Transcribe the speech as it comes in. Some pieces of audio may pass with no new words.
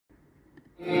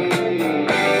Welcome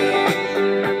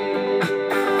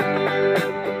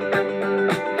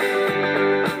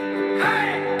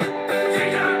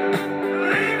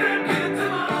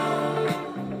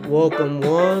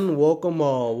one, welcome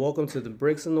all. Welcome to the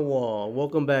Bricks in the Wall.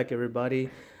 Welcome back,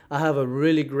 everybody. I have a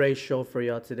really great show for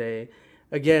y'all today.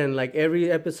 Again, like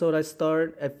every episode I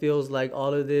start, it feels like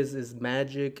all of this is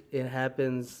magic. It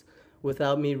happens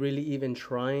without me really even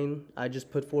trying. I just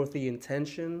put forth the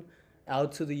intention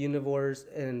out to the universe,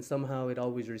 and somehow it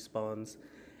always responds.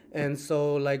 And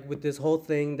so, like with this whole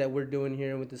thing that we're doing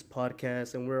here with this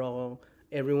podcast, and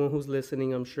everyone who's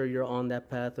listening, I'm sure you're on that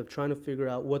path of trying to figure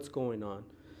out what's going on.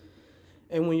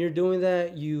 And when you're doing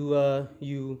that,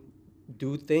 you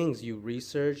do things. You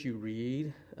research, you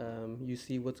read, you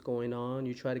see what's going on.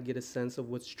 You try to get a sense of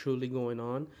what's truly going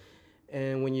on.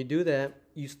 And when you do that,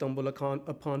 you stumble upon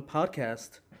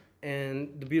podcast.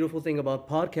 And the beautiful thing about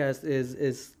podcast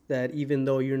is that even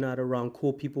though you're not around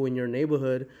cool people in your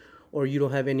neighborhood, or you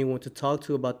don't have anyone to talk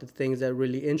to about the things that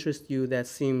really interest you that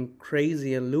seem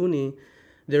crazy and loony,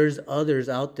 there's others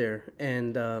out there.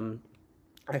 And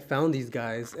I found these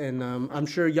guys, and I'm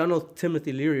sure y'all know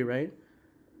Timothy Leary, right?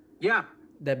 Yeah.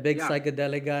 That big Yeah.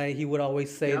 psychedelic guy. He would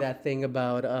always say Yep. that thing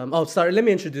about. Oh, sorry. Let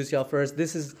me introduce y'all first.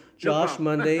 This is Josh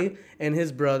problem. Monday and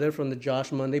his brother from the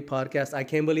Josh Monday podcast. I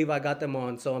can't believe I got them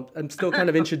on, so I'm still kind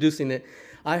of introducing it.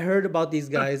 I heard about these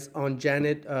guys on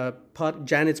Janet's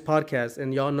podcast,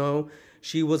 and y'all know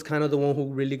she was kind of the one who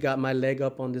really got my leg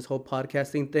up on this whole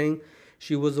podcasting thing.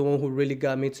 She was the one who really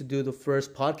got me to do the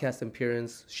first podcast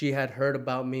appearance. She had heard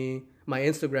about me, my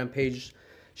Instagram page.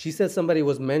 She said somebody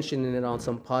was mentioning it on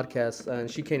some podcast, and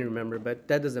she can't remember, but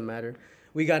that doesn't matter.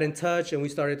 We got in touch and we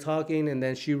started talking, and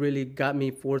then she really got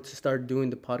me forth to start doing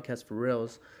the podcast for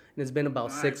reals. And it's been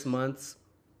about 6 months.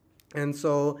 And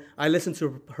so I listen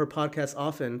to her podcast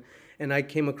often, and I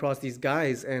came across these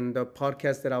guys, and the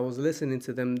podcast that I was listening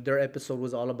to them, their episode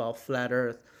was all about flat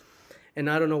Earth. And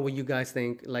I don't know what you guys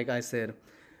think. Like I said,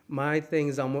 my thing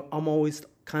is I'm always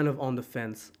kind of on the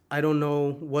fence. I don't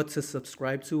know what to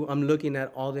subscribe to. I'm looking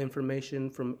at all the information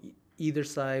from either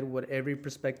side, what every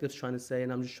perspective's trying to say,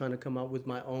 and I'm just trying to come up with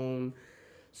my own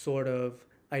sort of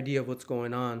idea of what's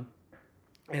going on.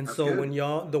 And so good. when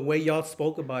the way y'all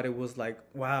spoke about it was like,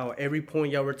 wow, every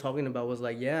point y'all were talking about was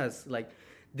like, yes, like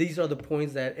these are the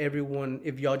points that everyone,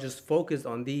 if y'all just focused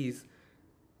on these,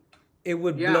 it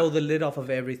would Yeah. blow the lid off of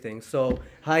everything. So,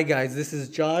 hi guys, this is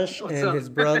Josh What's and up? his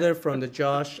brother from the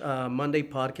Josh Monday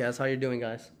podcast. How you doing,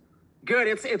 guys? Good.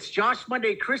 It's Josh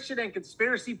Monday Christian and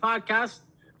Conspiracy Podcast.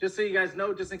 Just so you guys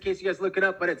know, just in case you guys look it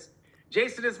up. But it's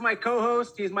Jason is my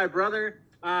co-host. He's my brother.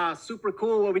 Super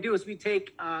cool. What we do is we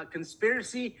take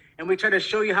conspiracy and we try to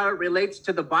show you how it relates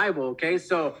to the Bible. Okay,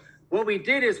 so what we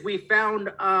did is we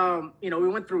found, we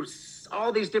went through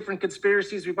all these different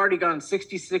conspiracies. We've already gone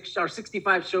 66 or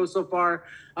 65 shows so far.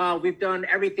 We've done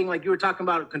everything like you were talking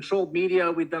about, controlled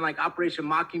media. We've done like Operation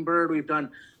Mockingbird. We've done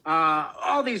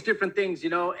all these different things,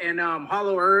 and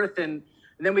Hollow Earth. And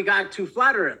then we got to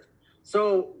Flat Earth.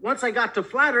 So once I got to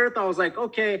Flat Earth, I was like,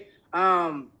 okay,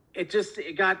 there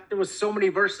was so many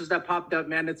verses that popped up,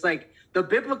 man. It's like the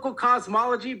biblical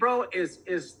cosmology, bro,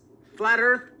 is flat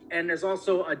Earth. And there's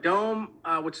also a dome,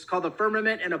 which is called the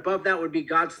firmament, and above that would be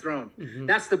God's throne. Mm-hmm.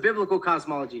 That's the biblical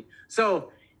cosmology.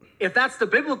 So if that's the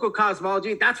biblical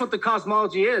cosmology, that's what the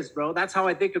cosmology is, bro. That's how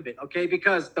I think of it, okay?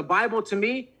 Because the Bible, to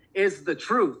me, is the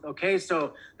truth, okay?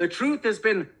 So the truth has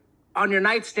been on your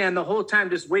nightstand the whole time,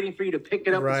 just waiting for you to pick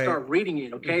it up and start reading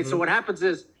it, okay? Mm-hmm. So what happens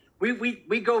is we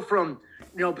go from,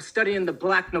 studying the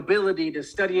black nobility to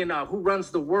studying who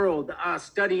runs the world,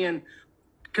 studying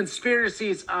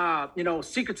conspiracies,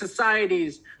 secret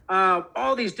societies,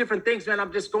 all these different things, man.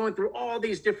 I'm just going through all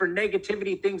these different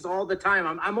negativity things all the time.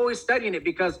 I'm always studying it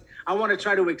because I want to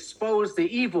try to expose the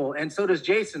evil, and so does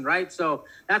Jason, right? So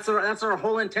that's our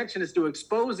whole intention, is to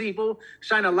expose evil,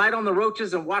 shine a light on the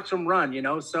roaches, and watch them run.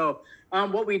 So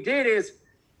what we did is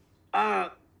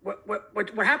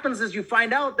what happens is you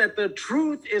find out that the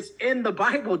truth is in the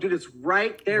Bible, dude. It's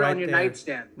right there on your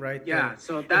nightstand. Right. Yeah. There.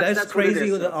 So that's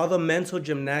crazy. What it is. All the mental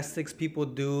gymnastics people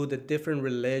do, the different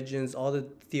religions, all the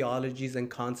theologies and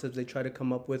concepts they try to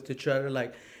come up with to try to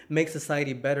like make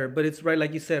society better. But it's right,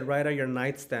 like you said, right on your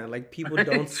nightstand. Like people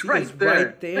don't see right it's there.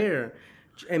 right there.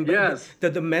 And yes.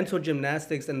 the mental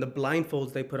gymnastics and the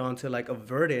blindfolds they put on to like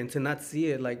avert it and to not see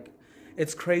it, like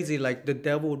it's crazy. Like the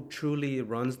devil truly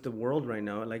runs the world right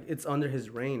now. Like it's under his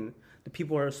reign. The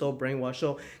people are so brainwashed.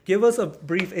 So give us a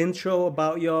brief intro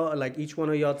about y'all. Like each one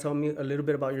of y'all tell me a little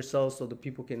bit about yourselves so the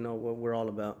people can know what we're all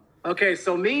about. Okay,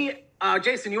 so me,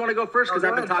 Jason, you want to go first? Because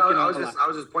I've been talking I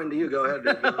was just pointing to you. Go ahead.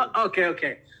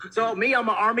 Okay. So me, I'm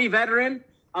an Army veteran.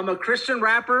 I'm a Christian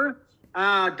rapper,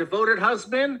 devoted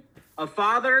husband, a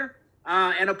father,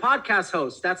 and a podcast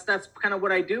host. That's kind of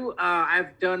what I do.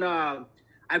 I've done.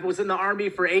 I was in the Army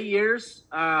for 8 years.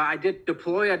 I did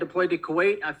deploy. I deployed to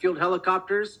Kuwait. I fielded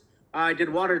helicopters. I did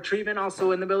water treatment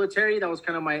also in the military. That was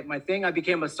kind of my thing. I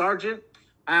became a sergeant.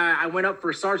 I went up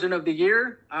for Sergeant of the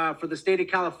Year for the state of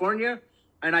California.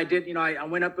 And I did, I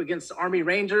went up against Army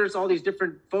Rangers, all these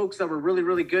different folks that were really,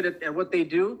 really good at what they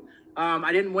do.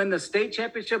 I didn't win the state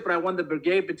championship, but I won the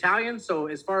brigade battalion. So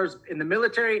as far as in the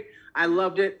military, I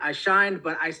loved it. I shined,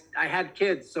 but I had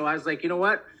kids. So I was like, you know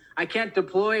what? I can't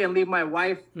deploy and leave my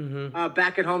wife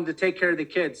back at home to take care of the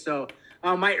kids. So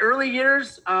my early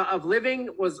years of living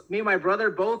was me and my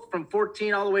brother, both from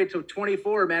 14 all the way to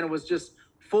 24, man. It was just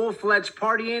full-fledged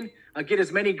partying. Get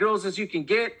as many girls as you can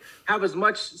get, have as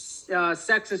much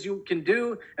sex as you can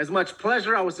do, as much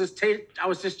pleasure. I was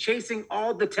just chasing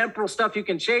all the temporal stuff you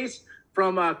can chase,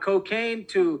 from cocaine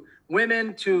to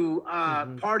women to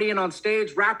partying on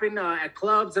stage, rapping at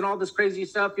clubs and all this crazy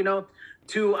stuff,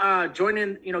 to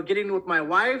joining, getting with my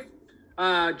wife,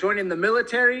 joining the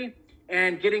military,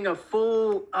 and getting a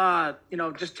full,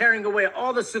 just tearing away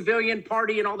all the civilian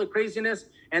party and all the craziness,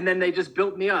 and then they just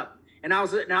built me up. And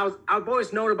I've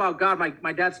always known about God.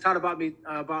 My dad's taught about me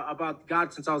about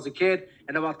God since I was a kid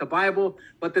and about the Bible.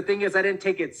 But the thing is, I didn't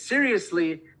take it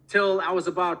seriously till I was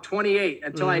about 28,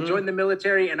 until I joined the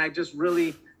military, and I just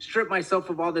really stripped myself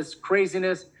of all this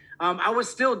craziness. I was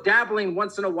still dabbling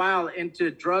once in a while into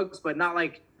drugs, but not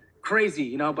like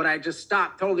crazy, but I just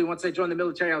stopped totally. Once I joined the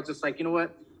military, I was just like, you know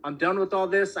what? I'm done with all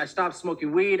this. I stopped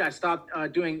smoking weed. I stopped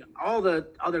doing all the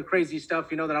other crazy stuff,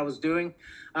 that I was doing.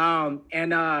 And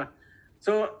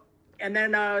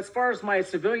then as far as my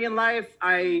civilian life,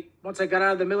 once I got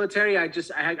out of the military, I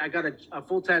got a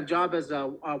full-time job as a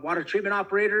water treatment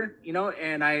operator,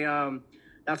 and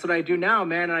that's what I do now,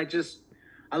 man. And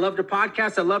I love to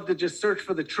podcast. I love to just search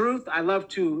for the truth. I love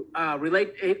to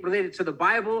relate it to the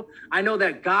Bible. I know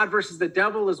that God versus the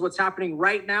devil is what's happening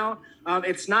right now.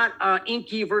 It's not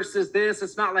Enki versus this.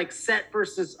 It's not like Set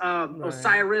versus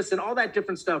Osiris and all that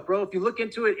different stuff, bro. If you look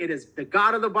into it, it is the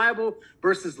God of the Bible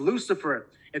versus Lucifer.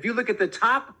 If you look at the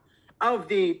top of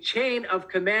the chain of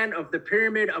command of the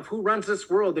pyramid of who runs this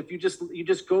world, if you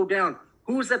just go down,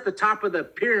 who's at the top of the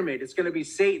pyramid? It's going to be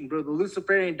Satan, bro, the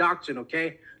Luciferian doctrine,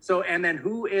 okay? So, and then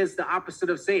who is the opposite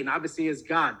of Satan? Obviously is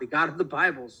God, the God of the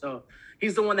Bible. So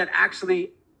he's the one that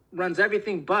actually runs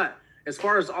everything. But as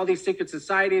far as all these secret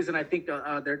societies, and I think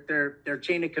their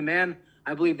chain of command,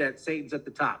 I believe that Satan's at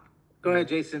the top. Go ahead,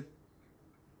 Jason.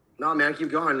 No, man, keep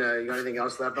going. You got anything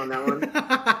else left on that one?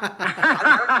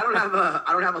 I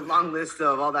don't have a long list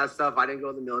of all that stuff. I didn't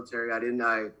go to the military.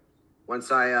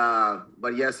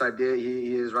 But yes, I did.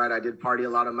 He is right. I did party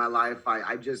a lot of my life.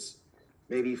 I just,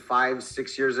 maybe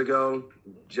 5-6 years ago,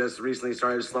 just recently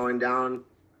started slowing down.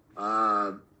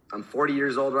 I'm 40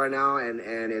 years old right now, and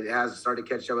it has started to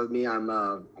catch up with me. I'm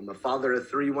a father of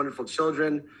 3 wonderful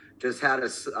children. Just had a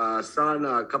son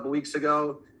a couple weeks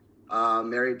ago.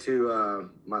 Married to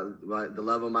the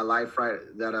love of my life, right?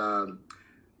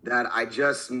 That I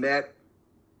just met.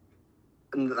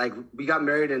 Like, we got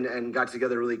married and got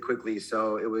together really quickly,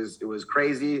 so it was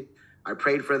crazy. I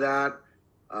prayed for that,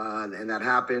 and that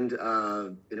happened.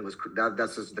 And it was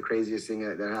that's just the craziest thing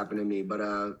that happened to me. But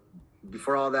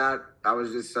before all that, I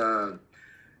was just I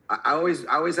always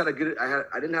had I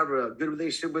didn't have a good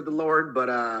relationship with the Lord, but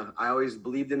I always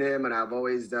believed in Him, and I've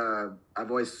always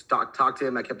talked to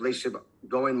Him. I kept relationship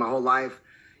going my whole life,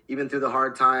 even through the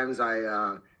hard times.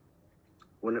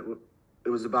 When it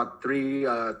was about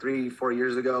 3-4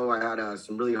 years ago, I had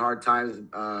some really hard times.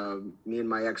 Me and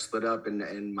my ex split up,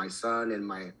 and my son and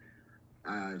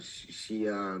I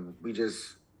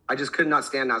just could not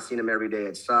stand not seeing him every day.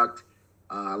 It sucked.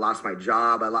 I lost my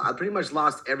job. I pretty much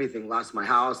lost everything. Lost my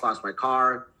house, lost my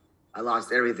car. I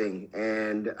lost everything.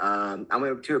 And I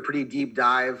went to a pretty deep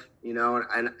dive,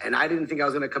 and I didn't think I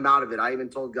was going to come out of it. I even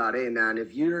told God, hey, man,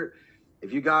 if you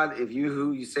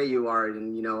who you say you are,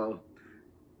 and,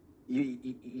 you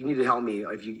need to help me.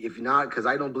 If you're not, because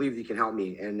I don't believe you can help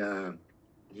me. And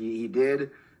he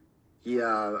did.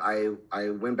 I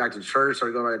went back to church,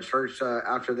 started going back to church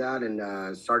after that,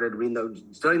 and started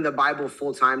studying the Bible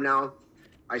full time now.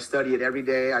 I study it every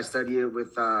day. I study it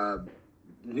with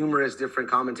numerous different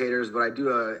commentators, but I do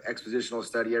a expositional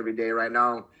study every day. Right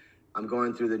now, I'm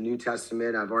going through the New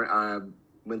Testament. I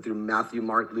went through Matthew,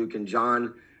 Mark, Luke, and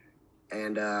John,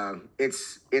 and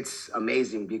it's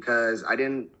amazing because I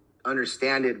didn't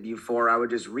understand it before. I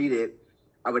would just read it.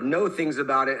 I would know things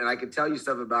about it, and I could tell you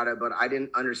stuff about it, but I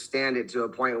didn't understand it to a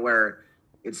point where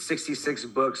it's 66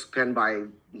 books penned by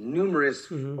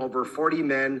numerous, over 40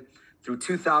 men through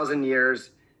 2,000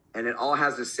 years, and it all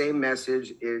has the same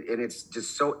message, and it's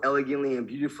just so elegantly and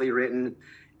beautifully written,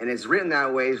 and it's written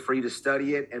that way for you to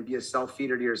study it and be a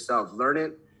self-feeder to yourself. Learn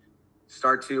it,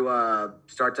 start to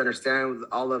understand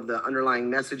all of the underlying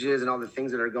messages and all the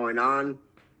things that are going on,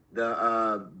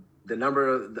 the number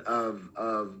of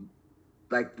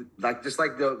like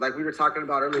we were talking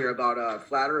about earlier about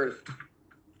flat Earth.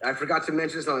 I forgot to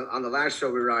mention this on the last show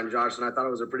we were on, Josh, and I thought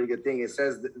it was a pretty good thing. It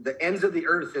says the ends of the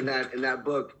earth in that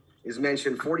book is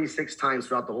mentioned 46 times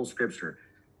throughout the whole scripture.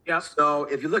 Yeah. So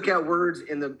if you look at words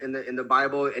in the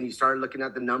Bible and you start looking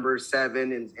at the number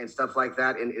 7 and stuff like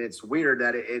that, and it's weird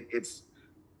that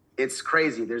it's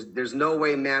crazy. There's no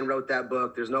way man wrote that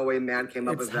book. There's no way man came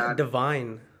up with that.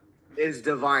 Divine. It's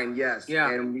divine, yes.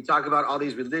 Yeah. And we talk about all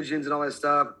these religions and all that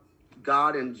stuff.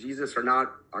 God and Jesus are not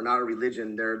a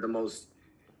religion. They're the most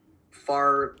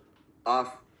far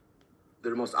off.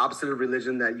 They're the most opposite of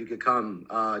religion that you could come.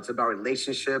 It's about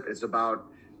relationship. It's about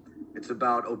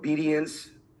obedience,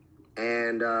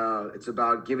 and it's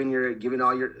about giving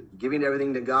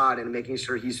everything to God and making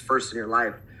sure He's first in your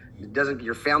life.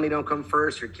 Your family don't come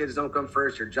first. Your kids don't come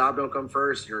first. Your job don't come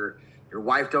first. Your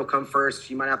wife don't come first.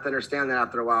 She might have to understand that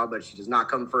after a while, but she does not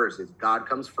come first. God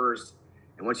comes first,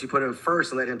 and once you put Him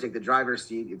first and let Him take the driver's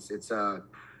seat, it's a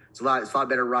lot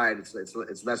better ride.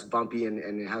 It's less bumpy, and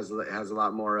it has a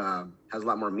lot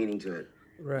more meaning to it.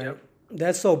 Right. Yep.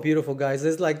 That's so beautiful, guys.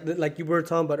 It's like you were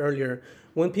talking about earlier.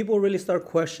 When people really start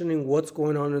questioning what's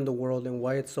going on in the world and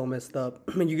why it's so messed up,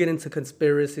 and you get into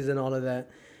conspiracies and all of that,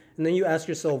 and then you ask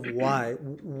yourself why?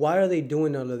 Why are they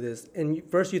doing all of this? And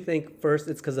first you think it's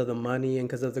because of the money and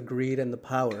because of the greed and the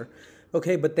power.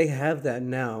 Okay, but they have that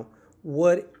now.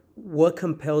 What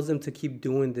compels them to keep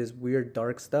doing this weird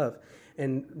dark stuff?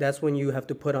 And that's when you have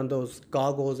to put on those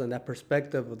goggles and that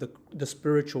perspective of the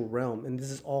spiritual realm. And this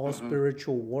is all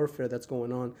spiritual warfare that's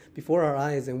going on before our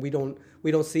eyes, and we don't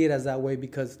see it as that way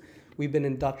because we've been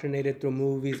indoctrinated through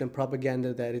movies and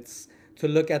propaganda that it's to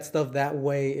look at stuff that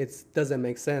way. It doesn't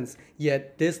make sense.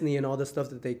 Yet Disney and all the stuff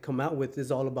that they come out with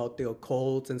is all about the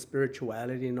occult and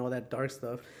spirituality and all that dark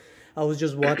stuff. I was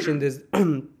just watching this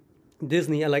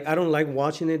Disney. I don't like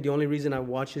watching it. The only reason I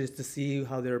watch it is to see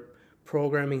how their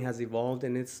programming has evolved,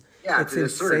 and it's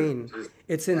insane.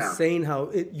 It's insane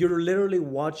how you're literally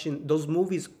watching. Those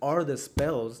movies are the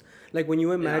spells. Like when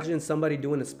you imagine somebody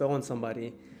doing a spell on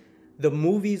somebody, the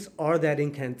movies are that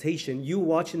incantation. You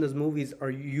watching those movies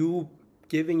are you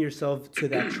giving yourself to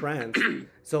that trance.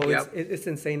 So it's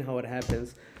insane how it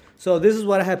happens. So this is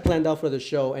what I had planned out for the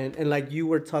show, and like you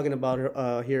were talking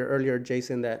about here earlier,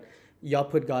 Jason, that y'all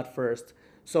put God first.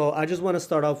 So I just want to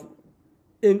start off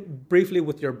briefly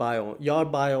with your bio. Your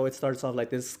bio, it starts off like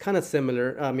this. It's kind of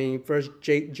similar. I mean, first,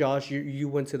 Josh, you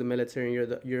went to the military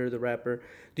and you're the rapper.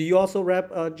 Do you also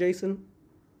rap, Jason?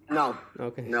 No.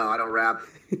 Okay. No, I don't rap.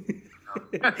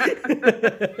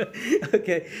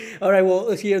 Okay. All right.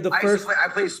 Well, here I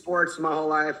play sports my whole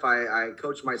life. I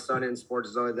coach my son in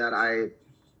sports. So that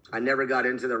I never got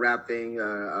into the rap thing.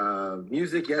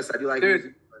 Music, yes, I do like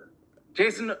music.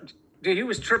 Jason. Dude, he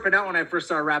was tripping out when I first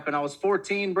started rapping. I was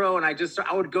 14, bro, and I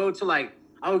would go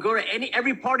to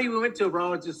every party we went to,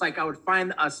 bro. It's just like I would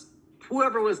find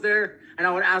whoever was there, and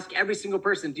I would ask every single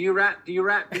person, "Do you rap? Do you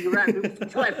rap? Do you rap?"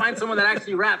 Until I find someone that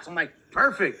actually raps. I'm like,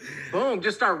 perfect, boom,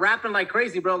 just start rapping like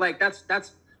crazy, bro. Like that's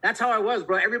how I was,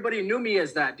 bro. Everybody knew me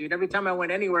as that, dude. Every time I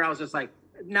went anywhere, I was just like,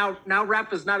 now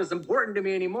rap is not as important to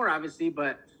me anymore, obviously,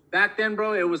 but back then,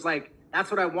 bro, it was like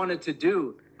that's what I wanted to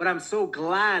do. But I'm so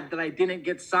glad that I didn't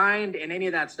get signed and any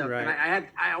of that stuff. Right. And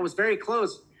I was very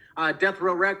close. Death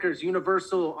Row Records,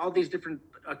 Universal, all these different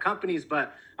companies.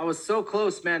 But I was so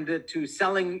close, man, to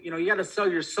selling. You got to sell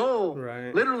your soul,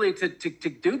 literally, to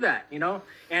do that.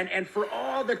 And for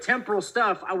all the temporal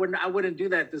stuff, I wouldn't do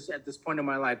that at this point in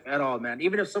my life at all, man.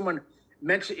 Even if someone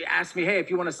asked me, hey,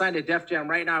 if you want to sign to Def Jam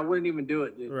right now, I wouldn't even do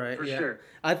it, dude. Right, for sure.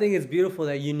 I think it's beautiful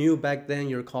that you knew back then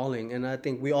your calling, and I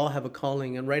think we all have a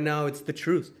calling, and right now it's the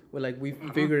truth. We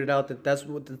figured it out that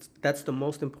that's the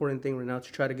most important thing right now,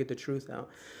 to try to get the truth out.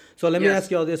 So let me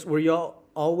ask y'all this: were y'all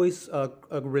always a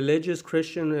religious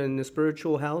Christian in a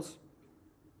spiritual house?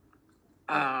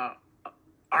 Our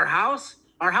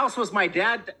house was my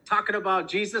dad talking about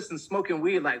Jesus and smoking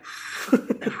weed. Like,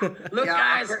 look,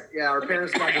 guys. Our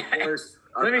parents got divorced.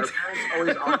 Our parents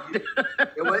always argued.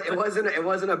 It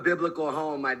wasn't a biblical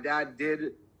home. My dad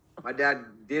did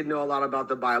know a lot about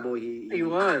the Bible. He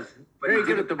was very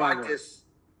good at the Bible.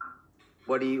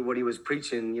 What he was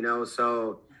preaching,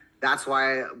 So that's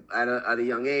why at a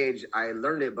young age I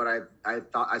learned it. But I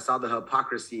thought I saw the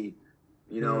hypocrisy,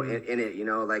 in it.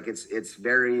 Like it's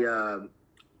very.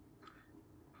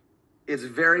 it's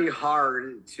very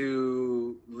hard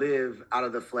to live out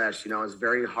of the flesh. You know, it's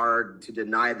very hard to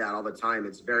deny that all the time.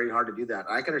 It's very hard to do that.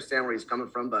 I can understand where he's coming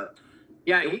from, but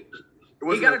Yeah, it he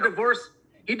wasn't got a divorce.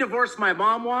 He divorced my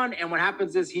mom one, and what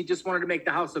happens is he just wanted to make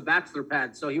the house a bachelor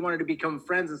pad. So he wanted to become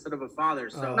friends instead of a father.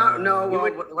 So No.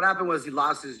 Well, what happened was he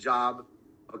lost his job.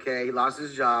 Okay, he lost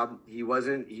his job. He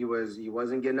wasn't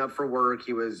getting up for work.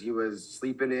 He was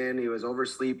sleeping in. He was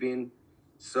oversleeping.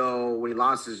 So when he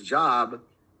lost his job,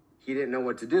 he didn't know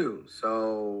what to do.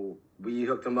 So we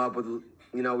hooked him up with,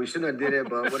 we shouldn't have did it,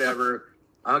 but whatever.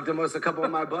 I hooked him with a couple of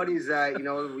my buddies that,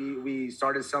 we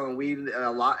started selling weed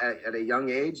a lot at a young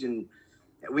age, and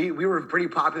we were pretty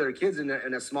popular kids in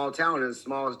a small town, in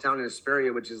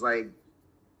Hesperia, which is like,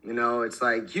 it's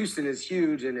like Houston is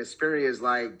huge and Hesperia is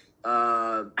like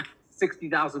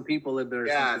 60,000 people live there.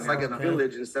 Yeah, it's like a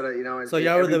village instead of So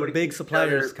y'all were the big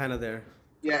suppliers, kind of there.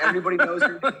 Yeah, everybody knows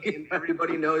your name.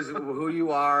 Everybody knows who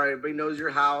you are. Everybody knows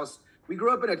your house. We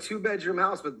grew up in a 2-bedroom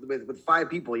house with 5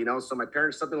 people. So my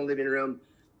parents slept in the living room.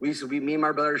 Me and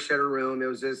my brother shared a room.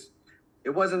 It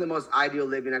wasn't the most ideal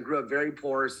living. I grew up very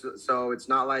poor, so it's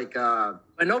not like.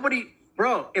 But nobody,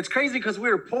 bro. It's crazy because we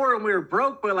were poor and we were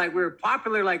broke, but like we were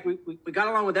popular. Like we got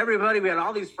along with everybody. We had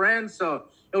all these friends, so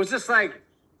it was just like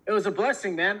it was a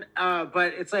blessing, man.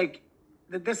 But it's like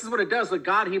this is what it does. With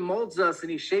God, He molds us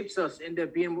and He shapes us into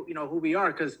being, who we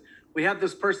are, because we have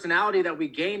this personality that we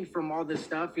gained from all this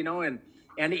stuff, and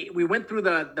we went through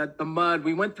the mud,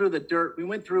 we went through the dirt, we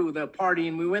went through the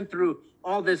partying, we went through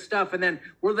all this stuff, and then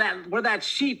we're that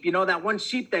sheep, that one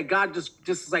sheep that God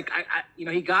just like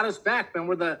He got us back, man.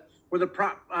 We're the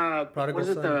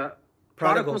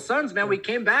prodigal sons, man. We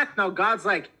came back. Now God's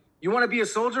like, you want to be a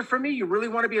soldier for me? You really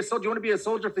want to be a soldier? You want to be a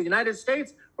soldier for the United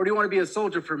States, or do you want to be a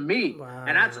soldier for me? Wow.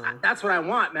 And that's what I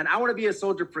want, man. I want to be a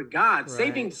soldier for God. Right.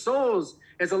 Saving souls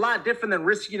is a lot different than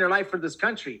risking your life for this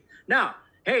country. Now,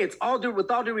 hey, with all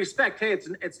due respect, hey,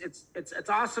 it's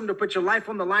awesome to put your life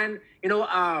on the line.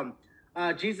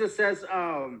 Jesus says,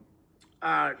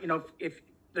 if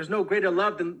there's no greater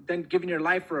love than giving your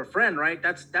life for a friend, right?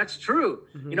 That's true,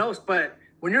 but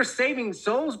when you're saving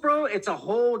souls, bro, it's a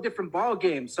whole different ball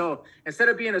game. So instead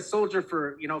of being a soldier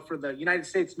for the United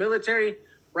States military,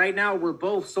 right now we're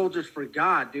both soldiers for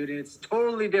God, dude. And it's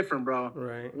totally different, bro.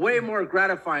 Right. Way more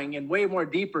gratifying and way more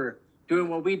deeper doing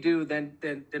what we do than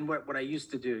what I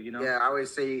used to do, Yeah, I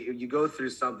always say you go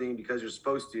through something because you're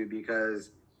supposed to,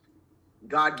 because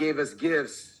God gave us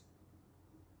gifts,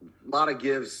 a lot of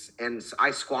gifts, and I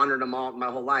squandered them all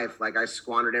my whole life. Like I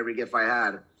squandered every gift I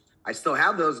had. I still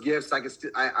have those gifts. I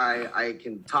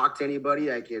can talk to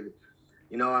anybody. I could,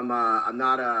 I'm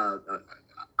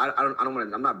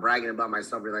not bragging about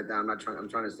myself or like that. I'm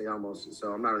trying to stay almost,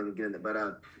 so I'm not really getting it. But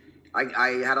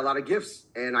I had a lot of gifts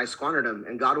and I squandered them.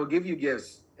 And God will give you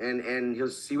gifts and He'll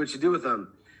see what you do with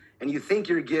them. And you think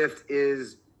your gift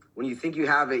is, when you think you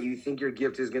have it, you think your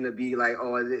gift is going to be like,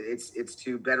 oh, it's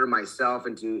to better myself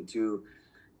and to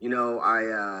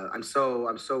I'm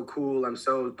so cool. I'm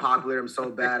so popular. I'm so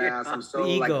badass. I'm so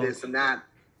like this and that.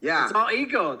 Yeah. It's all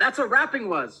ego. That's what rapping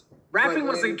was. Rapping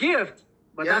was a gift,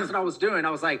 but that's what I was doing.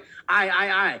 I was like,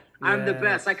 I'm the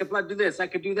best. I could do this. I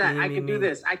could do that. I could do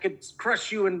this. I could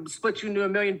crush you and split you into a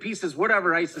million pieces.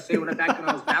 Whatever I used to say when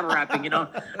I was battle rapping,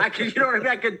 I could,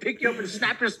 I could pick you up and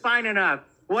snap your spine in half.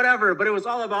 Whatever. But it was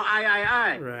all about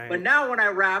I. Right. But now when I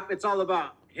rap, it's all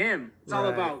about Him. It's all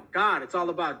about God. It's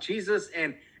all about Jesus.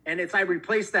 And I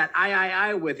replaced that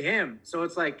I with Him. So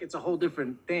it's like, it's a whole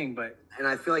different thing, but. And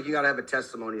I feel like you got to have a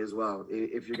testimony as well.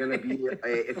 If you're going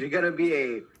to be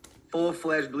a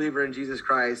full-fledged believer in Jesus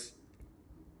Christ,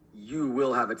 you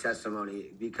will have a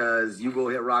testimony, because you will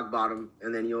hit rock bottom,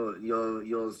 and then you'll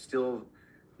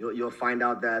find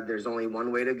out that there's only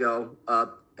one way to go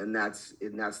up, and that's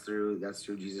through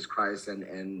Jesus Christ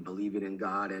and believing in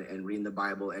God and reading the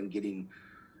Bible and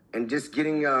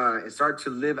start to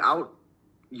live out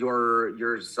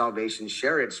your salvation.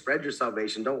 Share it, spread your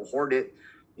salvation. Don't hoard it.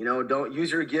 Don't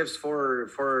use your gifts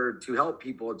to help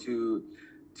people, to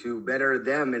better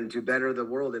them and to better the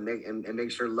world, and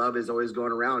make sure love is always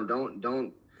going around.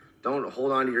 Don't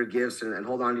hold on to your gifts and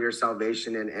hold on to your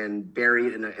salvation and bury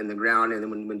it in the ground. And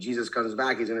then when Jesus comes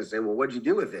back, He's going to say, well, what'd you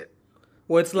do with it?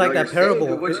 Well, it's like that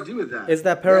parable. What'd you do with that? It's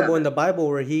that parable in the Bible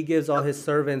where He gives all His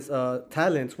servants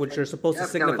talents, which are supposed to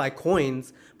signify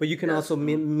coins, but you can also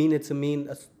mean it to mean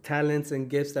talents and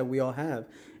gifts that we all have.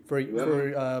 For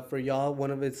y'all,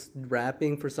 one of it's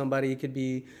rapping. For somebody, it could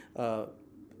be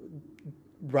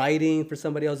writing. For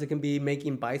somebody else, it can be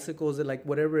making bicycles. Like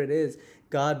whatever it is,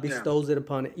 God bestows it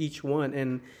upon each one.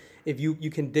 And if you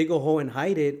can dig a hole and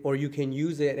hide it, or you can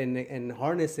use it and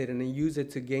harness it and then use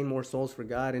it to gain more souls for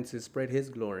God and to spread His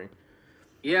glory.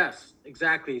 Yes,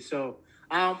 exactly. So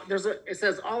it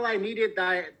says, all I needed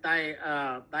thy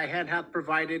hand hath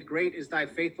provided. Great is thy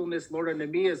faithfulness, Lord, unto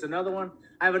me is another one.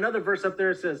 I have another verse up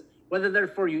there. It says, whether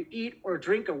therefore you eat or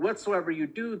drink or whatsoever you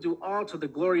do, do all to the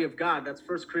glory of God. That's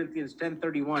 1 Corinthians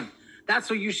 10:31. That's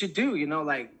what you should do,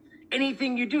 like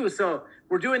anything you do. So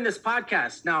we're doing this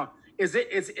podcast. Now,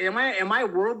 am I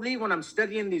worldly when I'm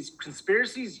studying these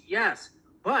conspiracies? Yes.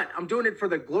 But I'm doing it for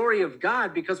the glory of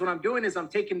God, because what I'm doing is I'm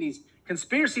taking these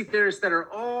conspiracy theorists that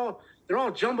they're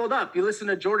all jumbled up. You listen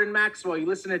to Jordan Maxwell, you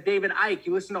listen to David Icke,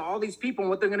 you listen to all these people, and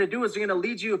what they're going to do is they're going to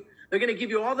lead you, they're going to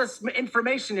give you all this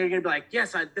information. You're going to be like,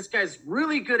 yes, this guy's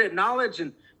really good at knowledge,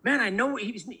 and man, I know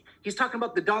he's talking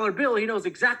about the dollar bill. He knows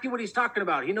exactly what he's talking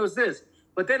about. He knows this.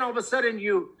 But then all of a sudden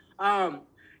you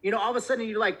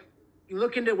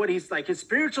look into what he's like, his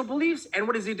spiritual beliefs, and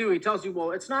what does he do? He tells you,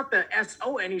 well, it's not the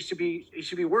S-O-N you should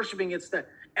be worshiping, it's the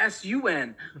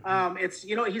S-U-N. It's,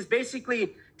 he's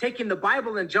basically taking the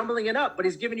Bible and jumbling it up, but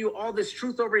he's giving you all this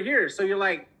truth over here. So you're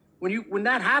like, when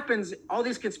that happens, all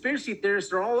these conspiracy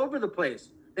theorists are all over the place.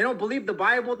 They don't believe the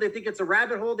Bible. They think it's a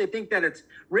rabbit hole. They think that it's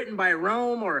written by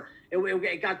Rome, or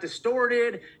it got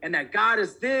distorted, and that God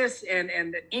is this,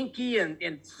 and Inky and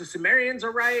the Sumerians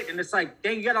are right. And it's like,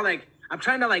 dang, you gotta I'm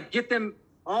trying to get them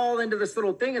all into this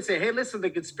little thing and say, hey, listen, the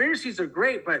conspiracies are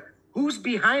great, but who's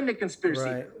behind the conspiracy?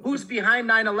 Right. Who's behind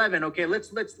 9/11? Okay, let's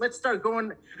start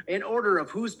going in order of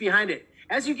who's behind it.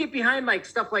 As you get behind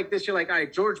stuff like this, you're like, all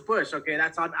right, George Bush. Okay,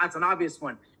 that's an obvious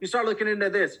one. You start looking into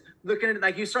this,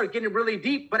 you start getting really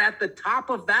deep, but at the top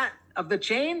of the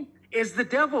chain is the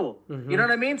devil. Mm-hmm. You know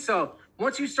what I mean? So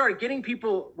once you start getting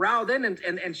people riled in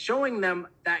and showing them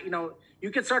that, you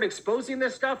can start exposing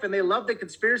this stuff, and they love the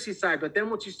conspiracy side. But then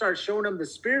once you start showing them the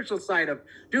spiritual side of,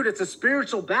 dude, it's a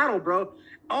spiritual battle, bro.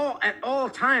 At all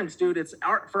times, dude.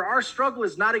 Our struggle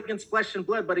is not against flesh and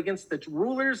blood, but against the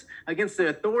rulers, against the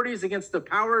authorities, against the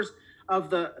powers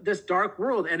of this dark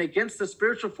world, and against the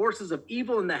spiritual forces of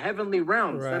evil in the heavenly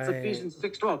realms. Right. That's Ephesians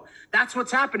 6:12. That's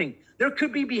what's happening. There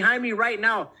could be behind me right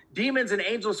now demons and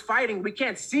angels fighting. We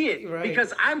can't see it, right,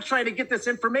 because I'm trying to get this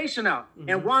information out. Mm-hmm.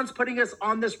 And Juan's putting us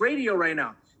on this radio right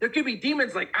now. There could be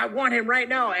demons I want him right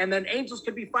now, and then angels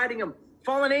could be fighting him.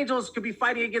 Fallen angels could be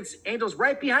fighting against angels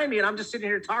right behind me, and I'm just sitting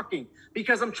here talking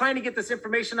because I'm trying to get this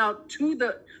information out to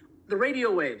the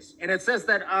radio waves. And it says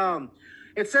that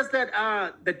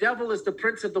the devil is the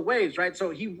prince of the waves, right? So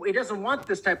he doesn't want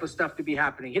this type of stuff to be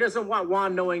happening. He doesn't want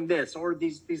Juan knowing this, or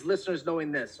these listeners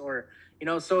knowing this, or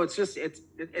so it's just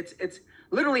it's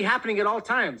literally happening at all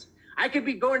times. I could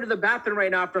be going to the bathroom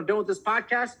right now after I'm done with this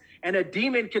podcast, and a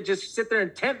demon could just sit there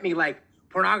and tempt me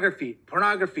pornography.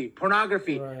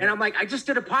 Right. And I'm like, I just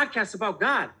did a podcast about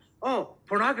God. Oh,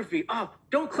 pornography. Oh,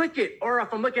 don't click it. Or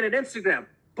if I'm looking at Instagram,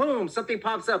 boom, something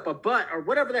pops up, a butt or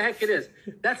whatever the heck it is.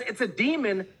 It's a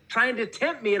demon trying to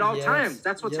tempt me at all times.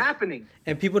 That's what's happening.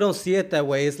 And people don't see it that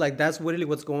way. It's that's really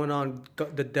what's going on.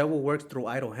 The devil works through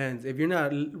idle hands. If you're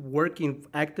not working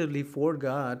actively for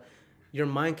God, your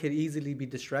mind could easily be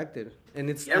distracted. And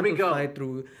it's amplified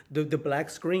through the black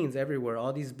screens everywhere,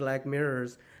 all these black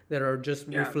mirrors that are just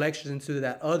reflections into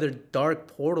that other dark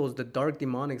portals, the dark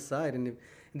demonic side. And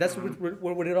that's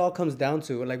what it all comes down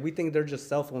to. We think they're just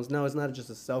cell phones. No, it's not just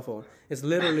a cell phone. It's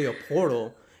literally a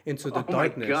portal into the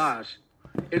darkness. Oh my gosh.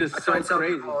 It is so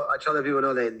crazy. I tell people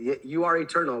know that you are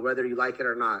eternal, whether you like it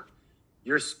or not.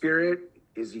 Your spirit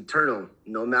is eternal,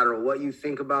 no matter what you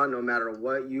think about, no matter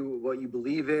what you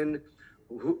believe in,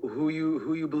 who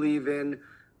you believe in,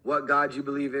 what God you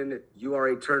believe in. You are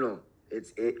eternal.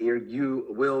 You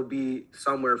will be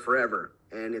somewhere forever,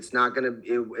 and it's not gonna.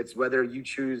 It's whether you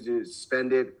choose to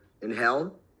spend it in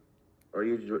hell, or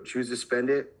you choose to spend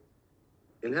it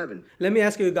in heaven. Let me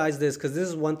ask you guys this, because this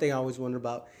is one thing I always wonder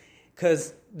about.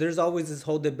 Because there's always this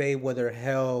whole debate whether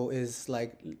hell is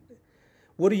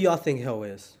what do y'all think hell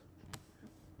is?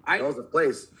 Hell's a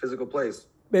place, physical place.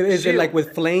 Is it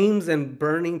with flames and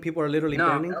burning? People are literally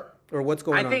burning, or what's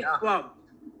going on? I think. Well,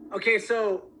 okay,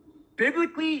 so.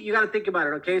 Biblically, you got to think about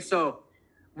it, okay? So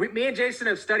me and Jason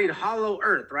have studied hollow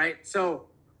earth, right? So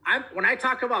when I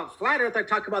talk about flat earth, I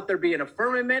talk about there being a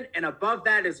firmament, and above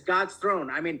that is God's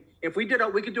throne. I mean, if we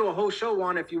could do a whole show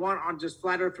on, if you want, on just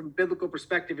flat earth from a biblical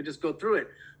perspective and just go through it.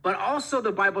 But also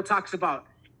the Bible talks about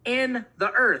in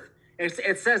the earth.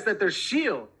 It says that there's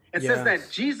Sheol. It says that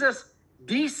Jesus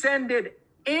descended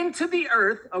into the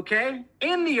earth, okay?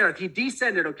 In the earth, he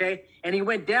descended, okay? And he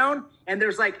went down, and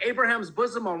there's Abraham's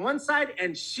bosom on one side,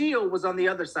 and Sheol was on the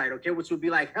other side, okay? Which would be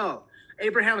hell.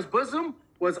 Abraham's bosom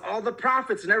was all the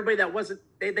prophets and everybody that wasn't,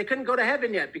 they couldn't go to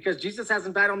heaven yet because Jesus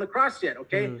hasn't died on the cross yet,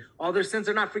 okay? All their sins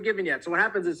are not forgiven yet. So what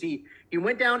happens is he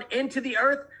went down into the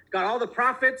earth got all the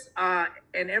prophets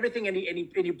and everything, and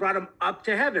he brought them up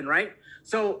to heaven, right?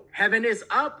 So heaven is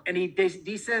up, and he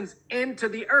descends into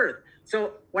the earth.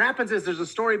 So what happens is there's a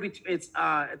story. It's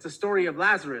a story of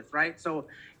Lazarus, right? So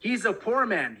he's a poor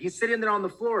man. He's sitting there on the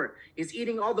floor. He's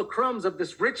eating all the crumbs of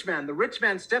this rich man. The rich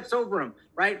man steps over him,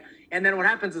 right? And then what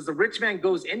happens is the rich man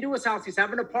goes into his house. He's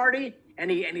having a party, and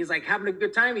he's like having a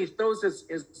good time. He throws his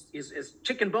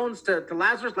chicken bones to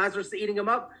Lazarus. Lazarus is eating them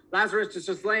up. Lazarus is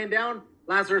just laying down.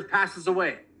 Lazarus passes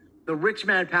away. The rich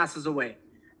man passes away.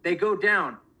 They go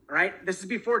down, right? This is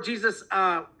before Jesus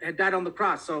had died on the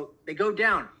cross. So they go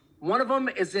down. One of them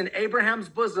is in Abraham's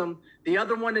bosom. The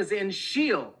other one is in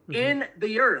Sheol, in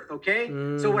the earth, okay?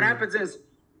 So what happens is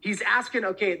he's asking,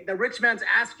 okay, the rich man's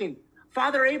asking,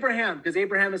 Father Abraham, because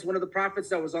Abraham is one of the prophets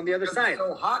that was on the other side. It's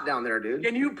so hot down there, dude.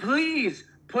 Can you please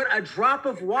put a drop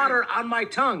of water on my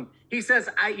tongue? He says,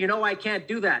 I can't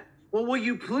do that. Well, will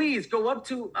you please go up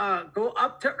to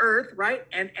earth, right?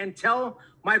 And tell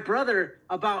my brother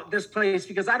about this place,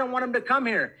 because I don't want him to come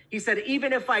here. He said,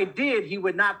 even if I did, he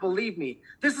would not believe me.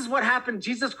 This is what happened.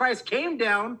 Jesus Christ came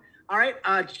down. All right.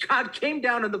 God came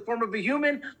down in the form of a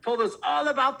human, told us all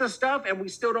about this stuff, and we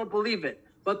still don't believe it.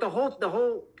 But the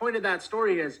whole point of that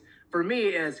story is, for me,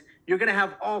 is you're going to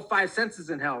have all five senses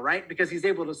in hell, right? Because he's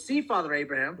able to see Father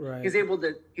Abraham. Right.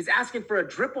 He's asking for a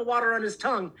drip of water on his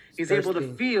tongue. He's able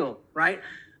to feel, right?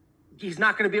 He's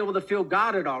not going to be able to feel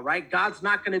God at all, right? God's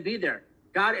not going to be there.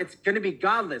 God, it's going to be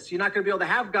godless. You're not going to be able to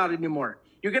have God anymore.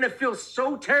 You're going to feel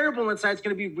so terrible inside. It's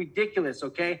going to be ridiculous,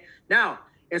 okay? Now,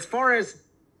 as far as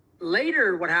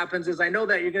later, what happens is, I know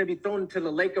that you're going to be thrown into the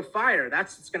lake of fire.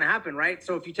 That's what's going to happen, right?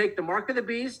 So if you take the mark of the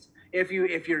beast, if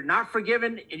you're not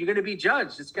forgiven, you're going to be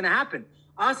judged. It's going to happen.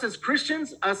 Us as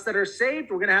Christians, us that are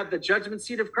saved, we're going to have the judgment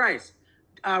seat of Christ.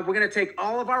 We're going to take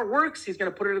all of our works. He's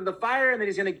going to put it in the fire, and then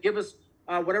he's going to give us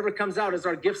whatever comes out as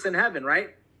our gifts in heaven, right?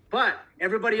 But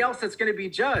everybody else that's going to be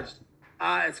judged,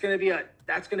 that's going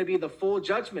to be the full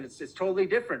judgment. It's totally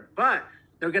different. But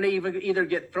they're going to either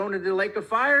get thrown into the lake of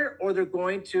fire, or they're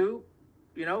going to,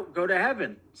 go to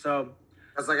heaven. So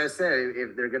that's like I said,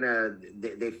 if they're gonna,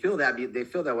 they feel that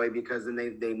way because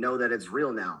then they know that it's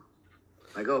real now.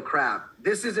 Like, oh crap,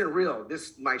 this isn't real.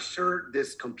 My shirt,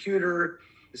 this computer,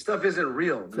 this stuff isn't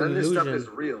real. None of this stuff is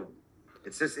real.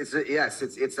 It's just,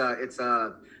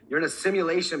 you're in a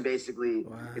simulation, basically.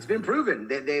 Wow. It's been proven.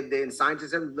 They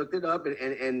scientists have looked it up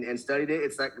and studied it.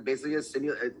 It's like basically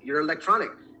you're electronic.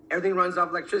 Everything runs off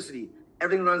electricity.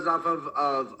 Everything runs off of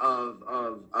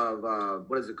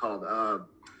what is it called?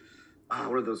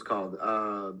 What are those called?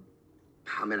 Oh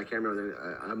man, I can't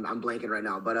remember. I'm blanking right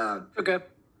now. But okay.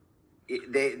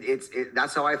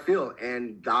 That's how I feel.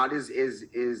 And God is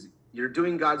you're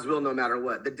doing God's will no matter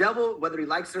what. The devil, whether he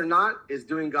likes it or not, is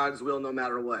doing God's will no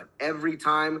matter what. Every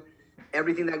time,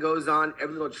 everything that goes on,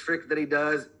 every little trick that he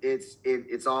does,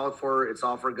 it's all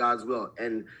for God's will.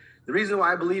 And the reason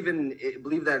why I believe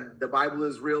that the Bible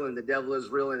is real and the devil is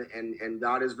real and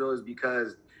God is real is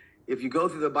because if you go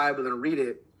through the Bible and read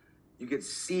it, you could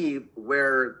see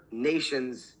where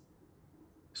nations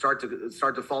start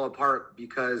to fall apart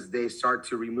because they start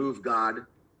to remove God.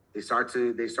 They start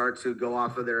to go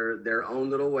off of their own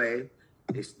little way,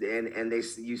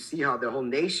 you see how the whole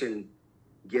nation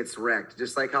gets wrecked,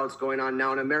 just like how it's going on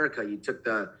now in America. You took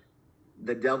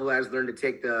the devil has learned to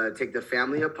take the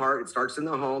family apart. It starts in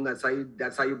the home. That's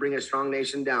how you bring a strong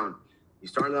nation down. You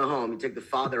start in the home. You take the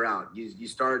father out. You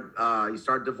start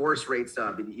divorce rates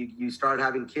up. You start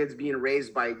having kids being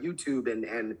raised by YouTube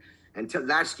and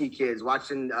latchkey kids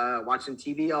watching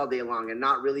TV all day long and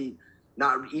not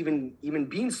even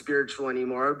being spiritual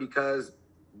anymore because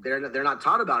they're not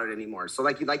taught about it anymore. So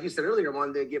like you said earlier,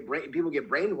 people get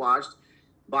brainwashed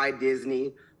by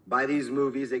Disney, by these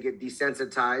movies. They get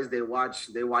desensitized. They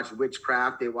watch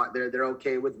witchcraft. They're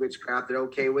okay with witchcraft. They're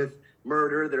okay with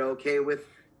murder. They're okay with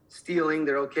stealing.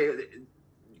 They're okay.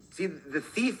 See, the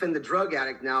thief and the drug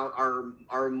addict now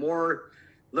are more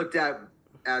looked at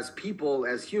as people,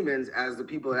 as humans, as the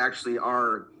people that are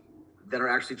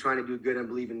actually trying to do good and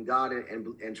believe in God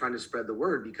and trying to spread the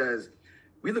word, because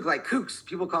we look like kooks.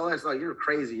 People call us like, you're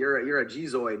crazy. You're a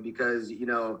Geezoid because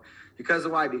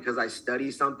of why? Because I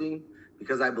study something,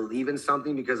 because I believe in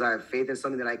something, because I have faith in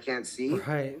something that I can't see.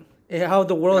 Right. How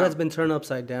the world has been turned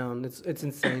upside down. It's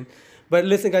insane. But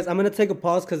listen, guys, I'm going to take a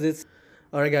pause because it's...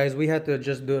 All right, guys, we had to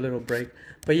just do a little break.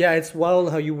 But yeah, it's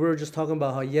wild how you were just talking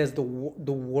about how, yes, the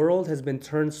world has been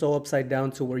turned so upside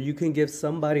down to where you can give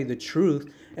somebody the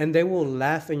truth and they will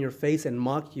laugh in your face and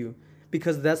mock you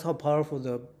because that's how powerful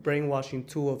the brainwashing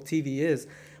tool of TV is.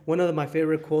 One of my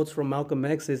favorite quotes from Malcolm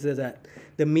X is that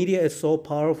the media is so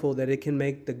powerful that it can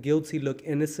make the guilty look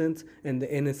innocent and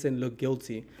the innocent look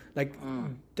guilty. Like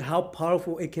how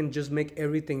powerful it can just make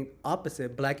everything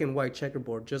opposite, black and white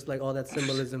checkerboard, just like all that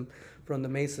symbolism from the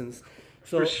Masons.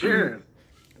 So, For sure.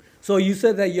 So you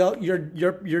said that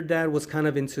your dad was kind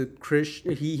of into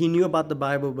Christian. He knew about the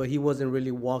Bible, but he wasn't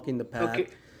really walking the path.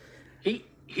 Okay.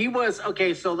 He was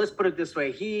okay. So let's put it this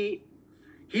way. He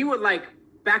would like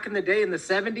back in the day in the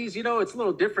 70s. You know, it's a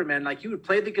little different, man. Like he would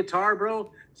play the guitar,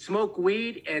 bro, smoke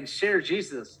weed, and share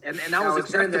Jesus, and that was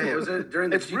acceptable. It was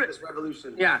during the Jesus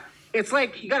Revolution. Yeah. It's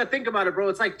like, you got to think about it, bro.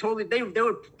 It's like totally, they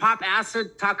would pop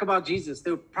acid, talk about Jesus.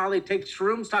 They would probably take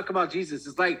shrooms, talk about Jesus.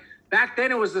 It's like, back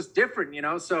then it was just different, you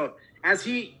know? So as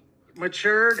he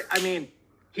matured, I mean,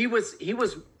 he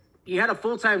had a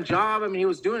full-time job. I mean, he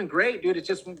was doing great, dude. It's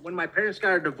just when my parents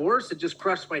got a divorce, it just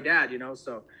crushed my dad, you know?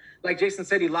 So like Jason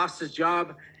said, he lost his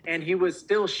job and he was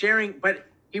still sharing, but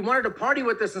he wanted to party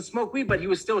with us and smoke weed, but he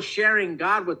was still sharing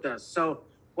God with us. So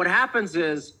what happens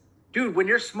is, dude, when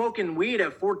you're smoking weed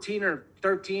at 14 or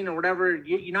 13 or whatever,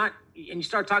 you're not, and you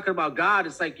start talking about God,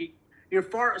 it's like you're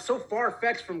so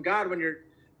far-fetched from God when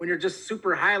you're just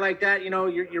super high like that. You know,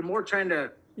 you're more trying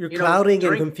to, you're clouding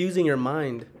and confusing your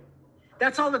mind.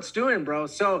 That's all it's doing, bro.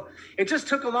 So it just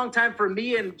took a long time for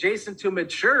me and Jason to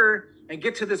mature and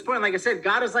get to this point. Like I said,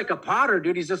 God is like a potter,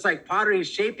 dude. He's just like potter. He's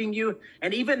shaping you.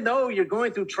 And even though you're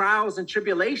going through trials and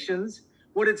tribulations,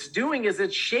 what it's doing is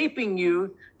it's shaping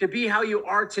you to be how you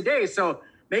are today. So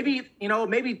maybe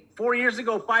 4 years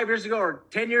ago, 5 years ago, or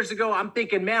 10 years ago, I'm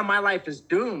thinking, man, my life is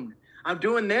doomed. I'm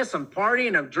doing this, I'm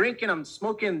partying, I'm drinking, I'm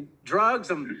smoking drugs,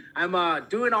 I'm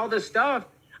doing all this stuff.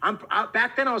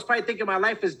 Back then I was probably thinking my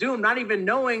life is doomed, not even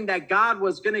knowing that God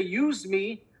was going to use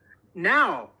me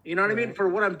now, you know what I mean, for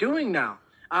what I'm doing now.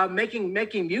 Making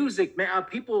music,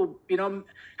 people, you know,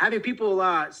 having people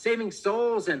saving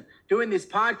souls and doing these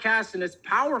podcasts, and it's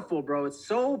powerful, bro. It's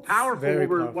so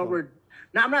powerful.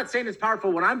 Now, I'm not saying it's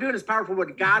powerful. What I'm doing is powerful.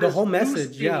 What God the whole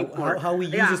message, how he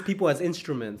uses people as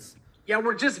instruments. Yeah,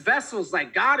 we're just vessels.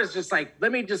 Like God is just like,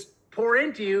 let me just pour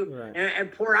into you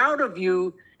and pour out of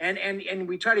you, and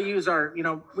we try to use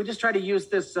we just try to use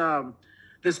this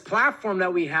this platform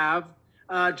that we have.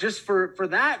 Just for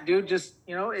that, dude, just,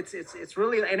 you know, it's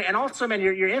really, and also, man,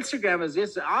 your Instagram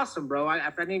is awesome, bro.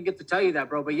 I didn't get to tell you that,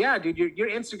 bro, but yeah, dude, your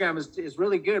Instagram is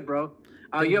really good, bro.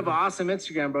 You have an awesome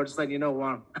Instagram, bro. Just letting you know,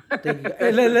 Juan.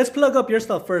 Let's plug up your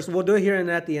stuff first. We'll do it here and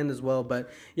at the end as well. But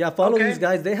yeah, follow these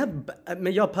guys. They have, I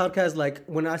mean, your podcast, like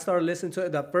when I started listening to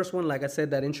it, that first one, like I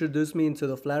said, that introduced me into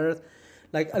the flat earth.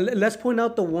 Like, let's point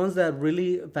out the ones that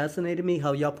really fascinated me.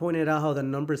 How y'all pointed out how the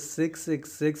number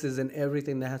 666 is in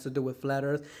everything that has to do with flat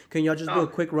earth. Can y'all just do a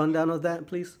quick rundown of that,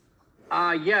 please?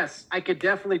 Yes, I could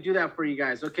definitely do that for you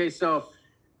guys. Okay, so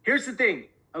here's the thing.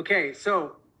 Okay,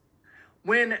 so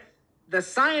when the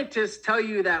scientists tell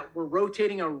you that we're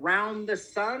rotating around the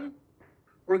sun,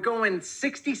 we're going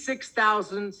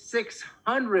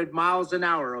 66,600 miles an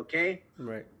hour, okay?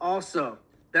 Right. Also,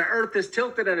 the Earth is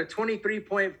tilted at a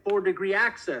 23.4 degree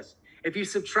axis. If you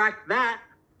subtract that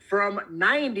from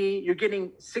 90, you're getting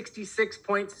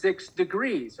 66.6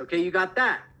 degrees. Okay, you got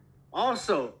that.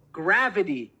 Also,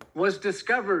 gravity was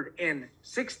discovered in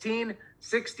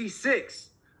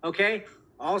 1666. Okay.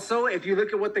 Also, if you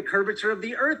look at what the curvature of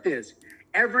the Earth is,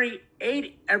 every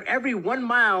 1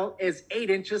 mile is 8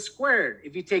 inches squared.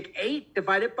 If you take 8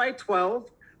 divided by 12,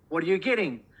 what are you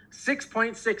getting?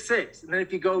 6.66. And then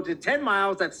if you go to 10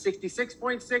 miles, that's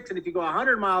 66.6. And if you go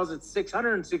 100 miles, it's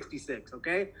 666.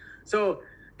 Okay. So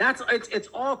it's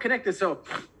all connected. So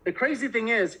the crazy thing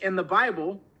is, in the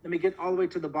Bible, let me get all the way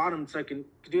to the bottom so I can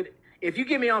do it. If you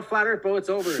get me on flat earth, bro, it's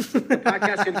over. The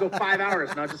podcast can go 5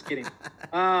 hours. No, just kidding.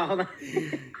 Hold on.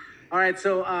 All right.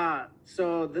 So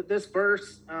this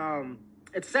verse,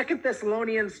 it's 2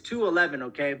 Thessalonians 2:11.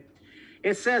 Okay.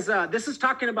 It says, this is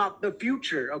talking about the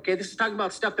future, okay? This is talking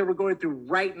about stuff that we're going through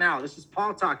right now. This is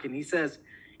Paul talking. He says,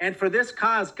 and for this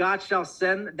cause, God shall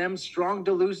send them strong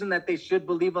delusion that they should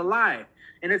believe a lie.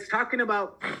 And it's talking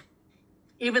about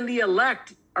even the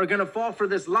elect are going to fall for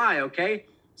this lie, okay?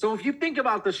 So if you think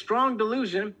about the strong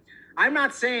delusion, I'm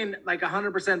not saying like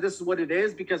 100% this is what it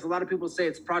is, because a lot of people say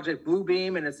it's Project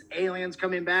Bluebeam and it's aliens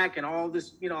coming back and all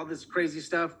this, you know, all this crazy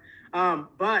stuff.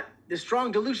 But the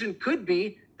strong delusion could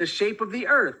be the shape of the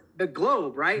earth, the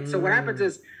globe, right? So what happens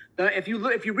is, if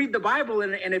you read the Bible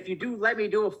and if you do let me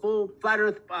do a full flat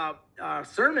earth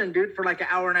sermon, dude, for like an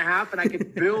hour and a half, and I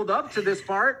could build up to this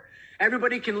part,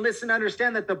 everybody can listen and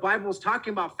understand that the Bible is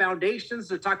talking about foundations.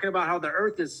 They're talking about how the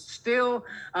earth is still.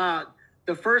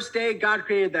 The first day God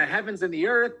created the heavens and the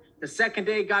earth. The second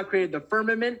day, God created the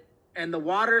firmament and the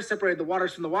waters, separated the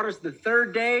waters from the waters. The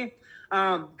third day,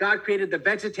 God created the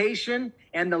vegetation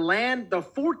and the land. The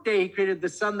fourth day, he created the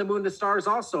sun, the moon, the stars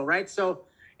also, right? So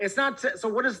it's not, so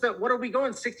what are we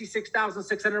going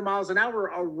 66,600 miles an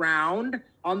hour around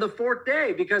on the fourth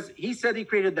day? Because he said he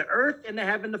created the earth and the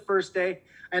heaven the first day,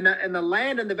 and the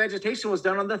land and the vegetation was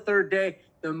done on the third day.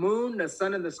 The moon, the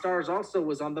sun, and the stars also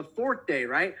was on the fourth day,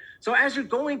 right? So as you're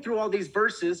going through all these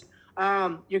verses,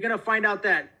 you're going to find out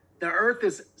that the earth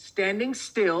is standing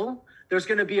still. There's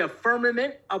going to be a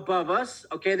firmament above us.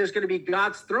 Okay. There's going to be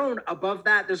God's throne above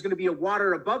that. There's going to be a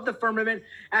water above the firmament.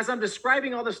 As I'm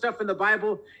describing all the stuff in the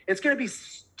Bible, it's going to be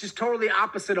just totally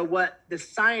opposite of what the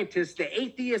scientists, the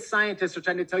atheist scientists are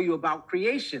trying to tell you about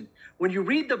creation. When you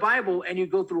read the Bible and you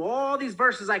go through all these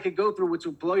verses I could go through, which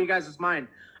will blow you guys' mind,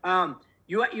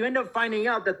 you end up finding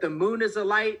out that the moon is a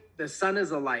light, the sun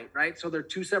is a light, right? So they're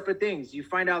two separate things. You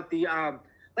find out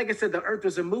like I said, the earth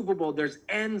is immovable. There's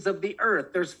ends of the earth.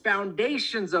 There's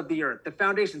foundations of the earth. The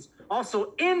foundations.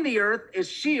 Also in the earth is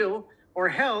Sheol, or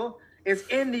hell is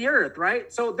in the earth,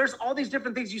 right? So there's all these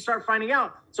different things you start finding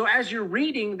out. So as you're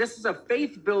reading, this is a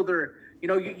faith builder. You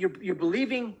know, you're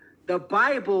believing the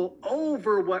Bible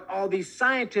over what all these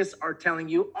scientists are telling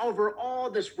you, over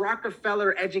all this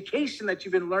Rockefeller education that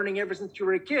you've been learning ever since you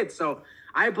were a kid. So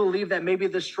I believe that maybe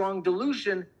the strong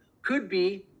delusion could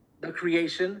be the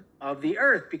creation of the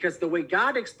earth, because the way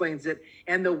God explains it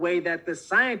and the way that the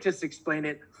scientists explain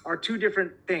it are two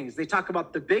different things. They talk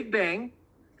about the Big Bang,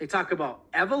 they talk about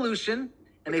evolution,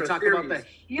 and they talk about the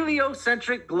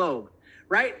heliocentric globe,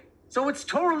 right? So it's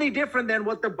totally different than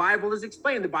what the Bible is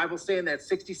explaining. The Bible's saying that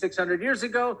 6,600 years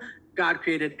ago, God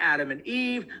created Adam and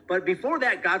Eve. But before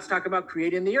that, God's talking about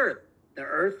creating the earth,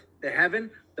 the heaven,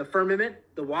 the firmament,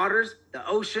 the waters, the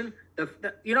ocean,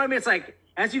 you know what I mean? It's like,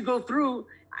 as you go through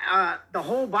the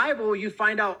whole Bible, you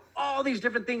find out all these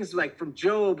different things, like from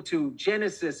Job to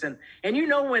Genesis. And you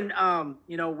know,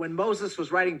 when Moses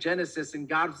was writing Genesis and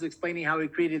God was explaining how he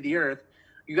created the earth,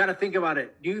 you got to think about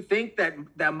it. Do you think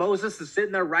that Moses is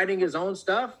sitting there writing his own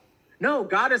stuff? No,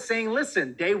 God is saying,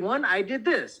 listen, day 1, I did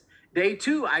this. Day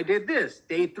 2, I did this.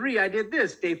 Day 3, I did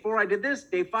this. Day 4, I did this.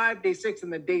 Day 5, day 6,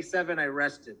 and then day 7, I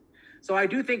rested. So I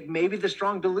do think maybe the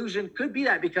strong delusion could be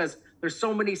that, because there's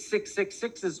so many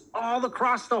 666s all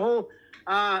across the whole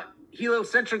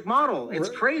heliocentric model. It's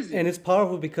crazy. And it's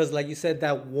powerful because, like you said,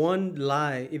 that one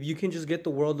lie, if you can just get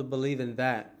the world to believe in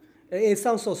that. It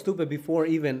sounds so stupid. Before,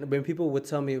 even when people would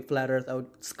tell me flat earth, I would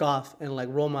scoff and like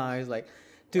roll my eyes like,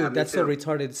 dude, that's so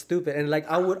retarded, stupid. And like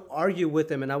I would argue with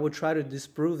them and I would try to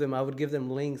disprove them. I would give them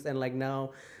links, and like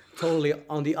now totally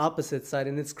on the opposite side.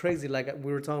 And it's crazy. Like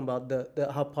we were talking about the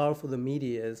how powerful the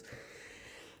media is.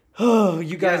 Oh,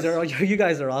 you guys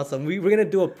are awesome. We're gonna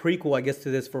do a prequel, I guess, to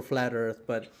this for flat earth,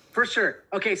 but for sure.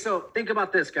 Okay, so think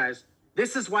about this, guys.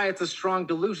 This is why it's a strong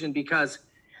delusion, because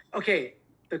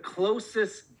the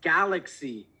closest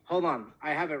galaxy, hold on, I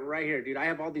have it right here, dude. I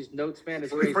have all these notes, man.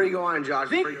 It's crazy. Before you go on, Josh,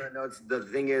 before you go on notes, the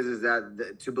thing is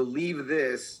that to believe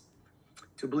this,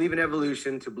 to believe in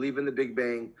evolution, to believe in the Big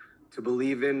Bang, to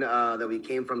believe in that we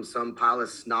came from some pile of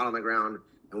snot on the ground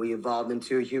and we evolved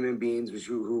into human beings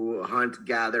who hunt,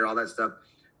 gather, all that stuff.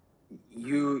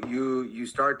 You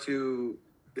start to,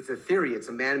 it's a theory. It's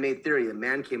a man-made theory. A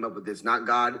man came up with this, not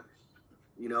God.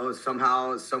 You know,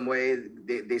 somehow, some way,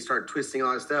 they start twisting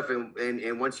all that stuff.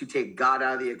 And once you take God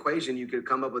out of the equation, you could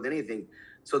come up with anything.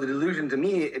 So the delusion, to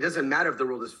me, it doesn't matter if the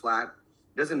world is flat.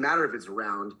 It doesn't matter if it's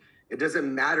round. It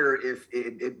doesn't matter if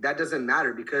that doesn't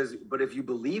matter, but if you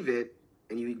believe it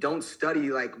and you don't study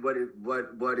like what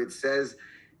it says,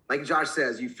 like Josh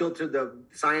says, you filter the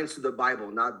science through the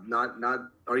Bible,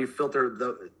 or you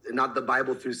filter not the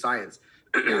Bible through science.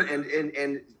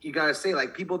 and you gotta say,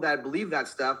 like, people that believe that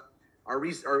stuff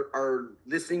are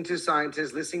listening to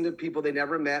scientists, listening to people they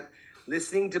never met,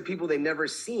 listening to people they never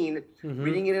seen,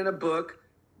 reading it in a book,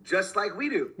 just like we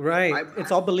do. Right.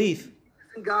 It's all belief.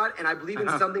 In God, and I believe in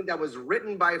something that was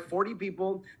written by 40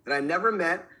 people that I never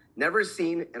met, never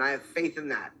seen, and I have faith in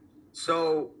that.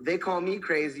 So they call me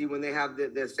crazy when they have they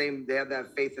have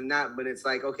that faith in that. But it's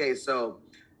like, okay, so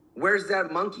where's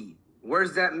that monkey?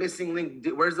 Where's that missing link?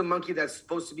 Where's the monkey that's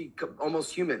supposed to be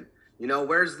almost human? You know,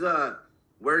 where is that?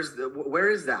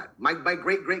 My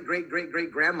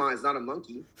great grandma is not a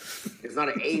monkey. It's not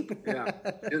an ape. Yeah.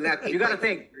 You got to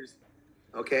think.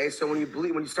 Okay, so when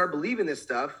you start believing this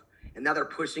stuff, and now they're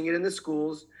pushing it in the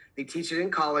schools, they teach it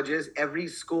in colleges. Every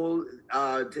school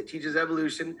teaches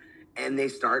evolution, and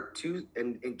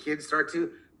kids start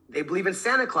to. They believe in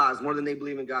Santa Claus more than they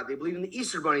believe in God. They believe in the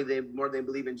Easter Bunny more than they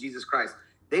believe in Jesus Christ.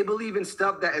 They believe in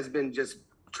stuff that has been just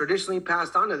traditionally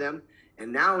passed on to them.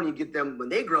 And now when you get them, when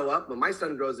they grow up, when my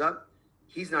son grows up,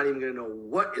 he's not even going to know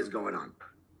what is going on.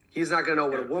 He's not going to know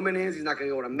what a woman is. He's not going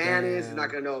to know what a man is. He's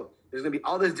not going to know. There's going to be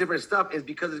all this different stuff. Is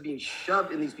because it's being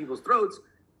shoved in these people's throats.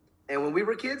 And when we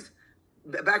were kids,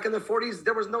 back in the 40s,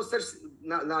 there was no such,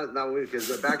 not when we were kids,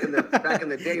 but back in the day, back in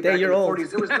the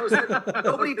 40s, there was no such,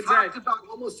 nobody talked about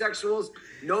homosexuals.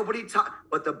 Nobody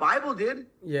talked, but the Bible did.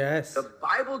 Yes. The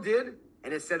Bible did,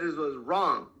 and it said it was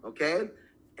wrong, okay?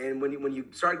 And when you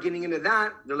start getting into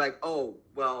that, they're like, oh,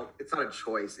 well, it's not a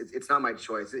choice. It's not my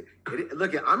choice.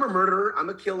 Look, I'm a murderer. I'm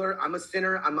a killer. I'm a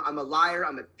sinner. I'm a liar.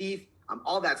 I'm a thief. I'm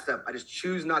all that stuff. I just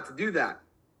choose not to do that.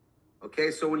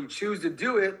 Okay, so when you choose to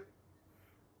do it,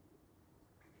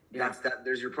 that's that.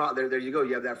 There's your problem. There you go.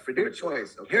 You have that freedom of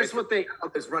choice. Okay? Here's what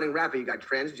it's running rapid. You got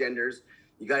transgenders.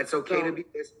 You got it's okay to be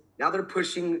this. Now they're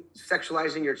pushing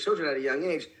sexualizing your children at a young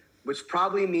age, which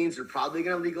probably means they're probably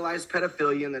going to legalize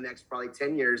pedophilia in the next probably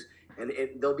 10 years. And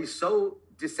they'll be so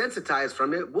desensitized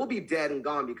from it. We'll be dead and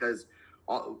gone because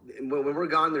when we're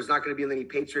gone, there's not going to be any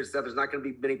patriot stuff. There's not going to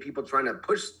be many people trying to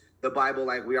push the Bible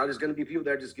like we are. There's going to be people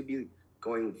that are just going to be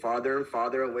going farther and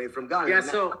farther away from God. Yeah,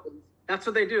 so that's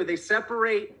what they do. They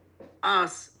separate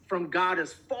us from God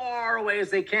as far away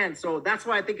as they can. So that's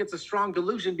why I think it's a strong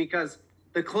delusion, because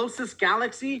the closest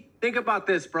galaxy, think about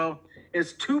this, bro,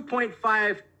 is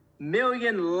 2.5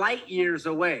 million light years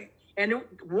away. And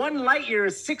 1 light year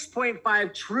is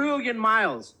 6.5 trillion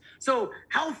miles. So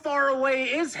how far away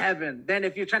is heaven then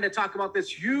if you're trying to talk about this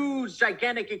huge,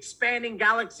 gigantic, expanding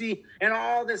galaxy and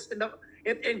all this?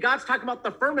 And God's talking about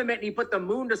the firmament, and he put the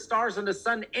moon, the stars, and the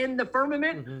sun in the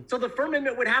firmament. Mm-hmm. So the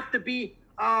firmament would have to be,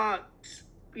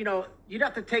 you'd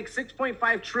have to take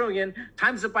 6.5 trillion,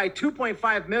 times it by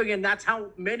 2.5 million. That's how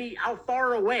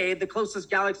far away the closest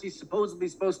galaxy is supposedly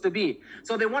supposed to be.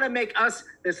 So they want to make us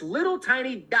this little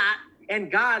tiny dot,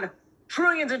 and God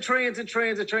trillions and trillions and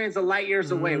trillions and trillions of light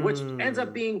years away, which ends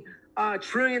up being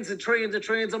trillions and trillions and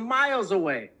trillions of miles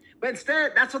away. But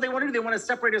instead, that's what they want to do. They want to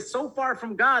separate us so far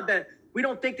from God that we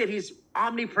don't think that he's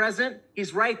omnipresent.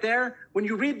 He's right there. When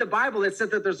you read the Bible, it says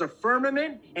that there's a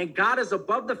firmament and God is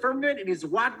above the firmament and he's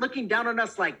looking down on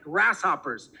us like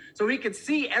grasshoppers. So he can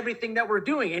see everything that we're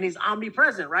doing and he's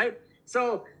omnipresent, right?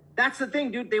 So that's the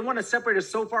thing, dude. They want to separate us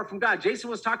so far from God. Jason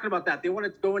was talking about that. They want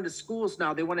to go into schools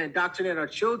now. They want to indoctrinate our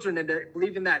children into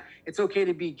believing that it's okay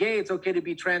to be gay. It's okay to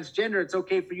be transgender. It's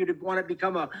okay for you to want to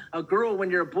become a girl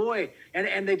when you're a boy.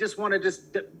 And they just want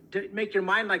to make your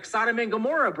mind like Sodom and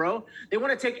Gomorrah, bro. They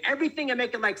want to take everything and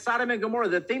make it like Sodom and Gomorrah,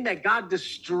 the thing that God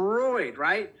destroyed,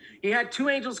 right? He had 2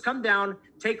 angels come down,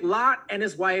 take Lot and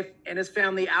his wife and his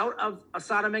family out of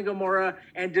Sodom and Gomorrah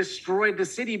and destroyed the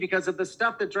city because of the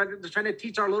stuff that they're trying to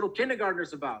teach our little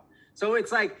kindergartners about. So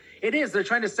it's like, they're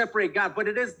trying to separate God, but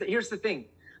here's the thing.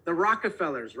 The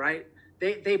Rockefellers, right?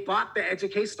 They bought the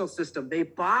educational system. They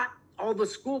bought all the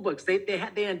school books. They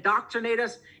indoctrinate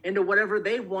us into whatever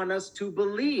they want us to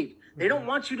believe. They don't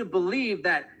want you to believe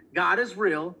that God is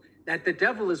real, that the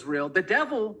devil is real. The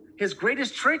devil, his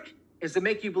greatest trick is to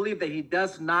make you believe that he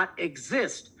does not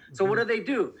exist. So what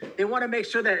do? They want to make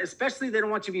sure that, especially they don't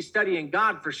want you to be studying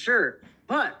God for sure,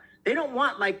 but they don't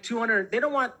want like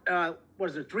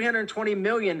 320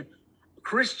 million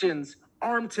Christians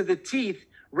armed to the teeth,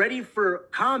 ready for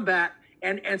combat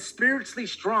and spiritually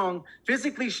strong,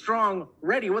 physically strong,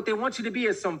 ready. What they want you to be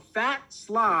is some fat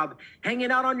slob hanging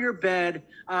out on your bed,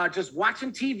 just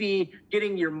watching TV,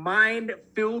 getting your mind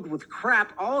filled with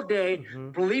crap all day,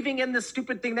 believing in this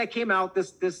stupid thing that came out,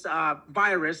 this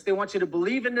virus. They want you to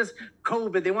believe in this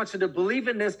COVID. They want you to believe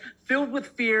in this, filled with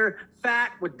fear,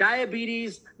 fat, with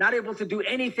diabetes, not able to do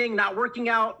anything, not working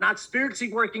out, not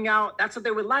spiritually working out. That's what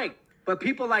they would like. But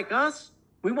people like us,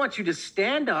 we want you to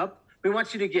stand up. We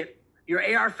want you to get your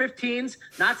AR-15s,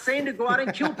 not saying to go out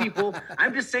and kill people.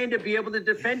 I'm just saying to be able to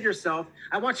defend yourself.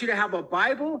 I want you to have a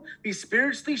Bible, be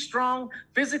spiritually strong,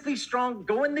 physically strong,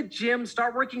 go in the gym,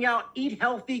 start working out, eat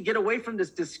healthy, get away from this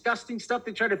disgusting stuff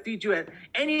they try to feed you at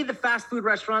any of the fast food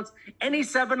restaurants, any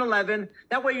 7-Eleven.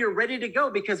 That way you're ready to go,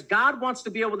 because God wants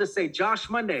to be able to say, Josh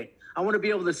Monday, I want to be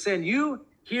able to send you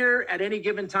here at any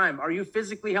given time. Are you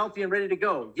physically healthy and ready to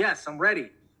go? Yes, I'm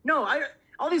ready. No,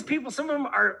 all these people, some of them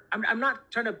are, I'm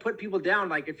not trying to put people down.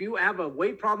 Like, if you have a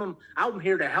weight problem, I'm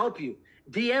here to help you.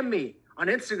 DM me on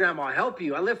Instagram, I'll help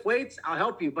you. I lift weights, I'll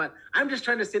help you. But I'm just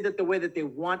trying to say that the way that they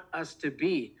want us to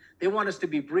be. They want us to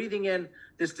be breathing in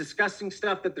this disgusting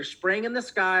stuff that they're spraying in the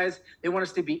skies. They want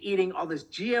us to be eating all this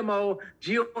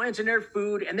geo-engineered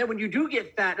food. And then when you do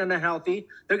get fat and unhealthy,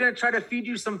 they're going to try to feed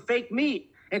you some fake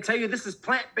meat and tell you this is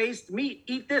plant-based meat.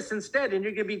 Eat this instead, and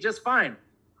you're going to be just fine.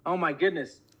 Oh, my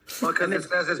goodness. Well, because it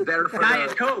says it's better for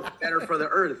Diet Coke. better for the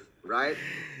earth, right?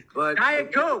 But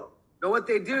Diet Coke. No, what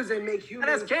they do is they make That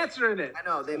has humans. cancer in it. I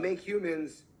know they make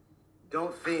humans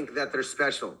don't think that they're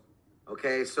special.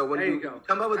 Okay, so when There you you go.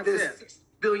 come up with That's this it. 6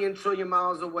 billion trillion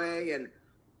miles away, and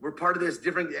we're part of this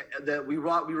different that we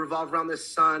revolve around this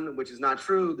sun, which is not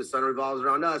true. The sun revolves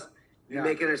around us. You Yeah.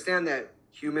 make it understand that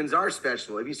humans are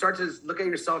special. If you start to look at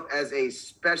yourself as a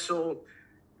special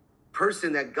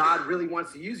person that God really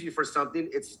wants to use you for something,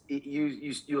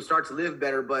 you'll start to live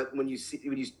better. But when you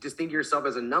just think of yourself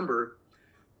as a number,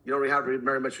 you don't really have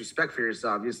very much respect for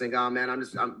yourself. You just think, oh man,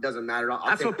 doesn't matter.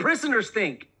 That's what prisoners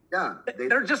think. Yeah,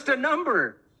 They're just a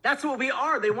number. That's what we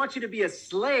are. They want you to be a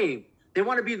slave. They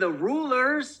want to be the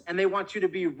rulers, and they want you to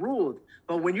be ruled.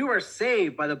 But when you are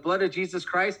saved by the blood of Jesus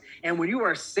Christ, and when you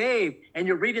are saved and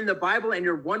you're reading the Bible and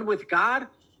you're one with God,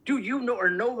 dude, are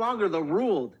no longer the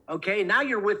ruled, okay? Now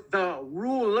you're with the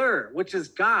ruler, which is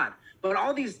God. But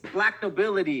all these black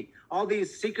nobility, all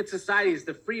these secret societies,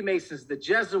 the Freemasons, the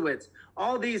Jesuits,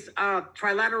 all these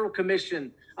Trilateral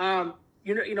Commission,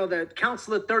 the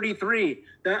Council of 33,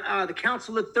 the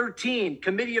Council of 13,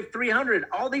 Committee of 300,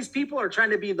 all these people are trying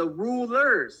to be the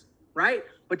rulers, right?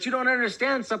 But you don't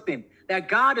understand something, that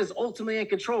God is ultimately in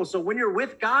control. So when you're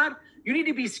with God, you need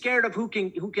to be scared of who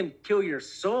can kill your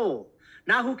soul,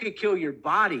 not who can kill your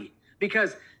body.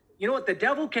 Because you know what? The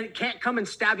devil can't come and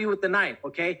stab you with the knife,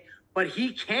 okay? But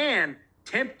he can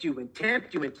tempt you and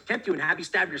tempt you and tempt you and have you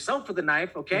stab yourself with the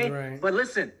knife, okay? Right. But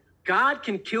listen, God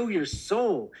can kill your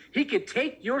soul. He could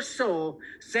take your soul,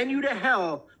 send you to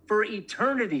hell for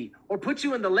eternity, or put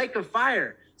you in the lake of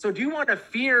fire. So do you want to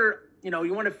fear,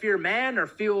 you want to fear man, or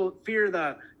fear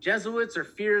the Jesuits, or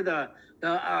fear the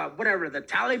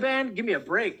Taliban? Give me a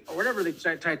break, or whatever they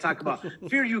try to talk about.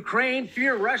 Fear Ukraine,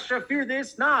 fear Russia, fear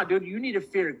this. Nah, dude, you need to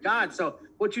fear God. So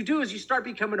what you do is you start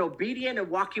becoming obedient and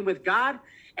walking with God.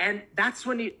 And that's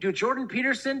when Jordan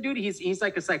Peterson, dude, he's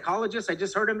like a psychologist. I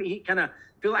just heard him. He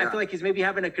I feel like he's maybe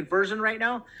having a conversion right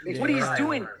now. Yeah. What he's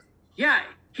doing,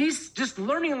 he's just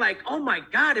learning, like, oh my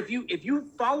God, if you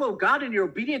follow God and you're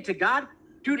obedient to God,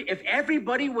 dude, if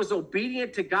everybody was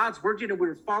obedient to God's word, and we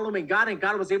were following God, and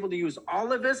God was able to use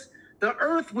all of us, the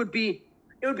earth would be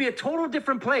a total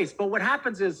different place. But what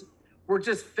happens is we're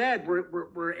just fed.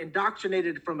 We're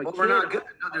indoctrinated from a kid. We're not good.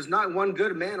 No, there's not one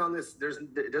good man on this.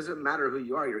 It doesn't matter who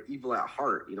you are. You're evil at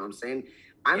heart. You know what I'm saying?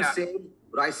 I'm saved,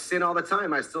 but I sin all the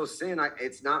time. I still sin.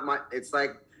 It's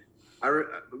like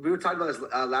we were talking about this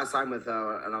last time with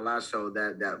on our last show,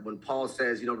 that when Paul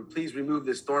says, please remove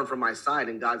this thorn from my side,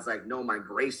 and God's like, no, my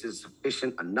grace is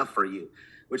sufficient enough for you,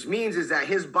 which means is that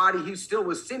his body, he still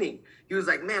was sinning. He was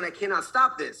like, man, I cannot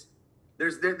stop this.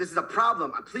 This is a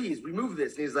problem. Please remove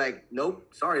this. And he's like,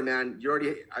 nope, sorry, man.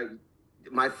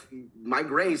 My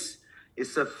grace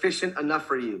is sufficient enough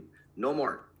for you. No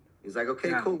more. He's like,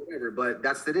 okay, cool, whatever. But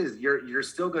that's it is. You're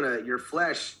still your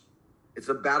flesh. It's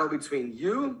a battle between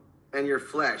you and your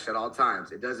flesh at all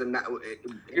times. It doesn't matter.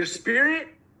 Your spirit,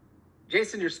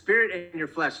 Jason, your spirit and your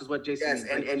flesh is what Jason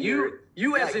means. And you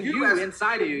inside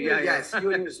of you. Yes,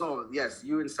 you and your soul. Yes,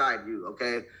 you inside you.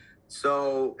 Okay.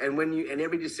 So, and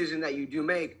every decision that you do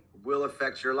make will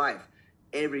affect your life.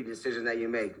 Every decision that you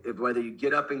make, whether you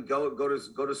get up and go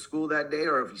to school that day,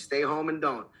 or if you stay home and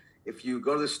don't, if you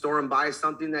go to the store and buy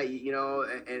something that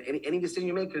and any decision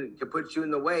you make can put you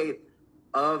in the way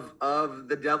of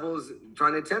the devil's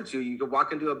trying to tempt you. You could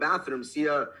walk into a bathroom, see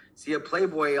a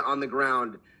Playboy on the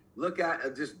ground, look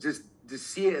at just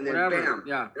see it, and then bam,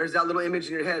 there's that little image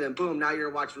in your head, and boom, now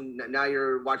you're watching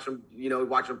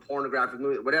pornographic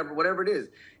movie, whatever it is.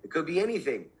 It could be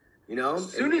anything,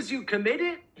 As soon as you commit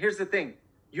it, here's the thing: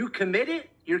 you commit it,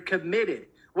 you're committed.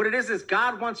 What it is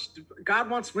God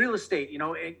wants real estate.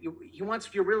 He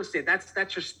wants your real estate.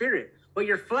 That's your spirit, but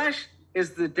your flesh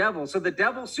is the devil. So the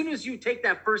devil, as soon as you take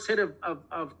that first hit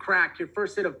of crack, your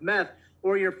first hit of meth,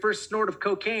 or your first snort of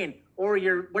cocaine, or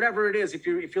your whatever it is, if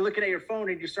you're looking at your phone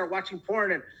and you start watching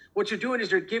porn, and what you're doing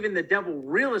is you're giving the devil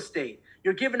real estate.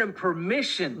 You're giving him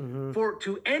permission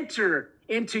to enter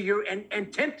into your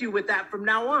and tempt you with that from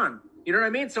now on. You know what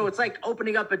I mean? So it's like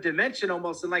opening up a dimension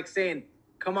almost, and like saying,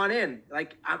 come on in.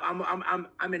 Like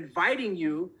I'm inviting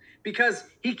you, because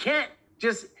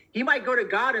he might go to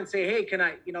God and say, hey, can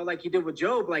I, like he did with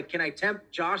Job, like, can I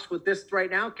tempt Josh with this right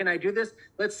now? Can I do this?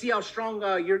 Let's see how strong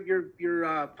your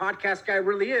podcast guy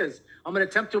really is. I'm going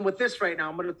to tempt him with this right now.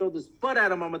 I'm going to throw this butt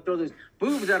at him. I'm going to throw this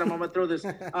boobs at him. I'm going to throw this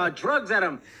drugs at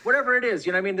him, whatever it is.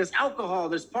 You know what I mean? This alcohol,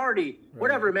 this party,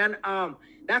 whatever, man.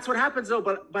 that's what happens though.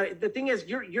 But the thing is,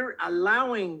 you're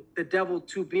allowing the devil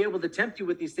to be able to tempt you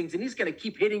with these things, and he's going to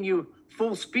keep hitting you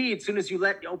full speed as soon as you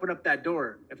open up that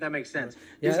door, if that makes sense.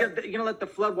 Yeah. You're going to let the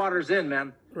floodwaters in,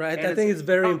 man. Right. And I think it's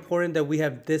very important that we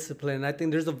have discipline. I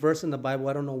think there's a verse in the Bible,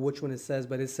 I don't know which one it says,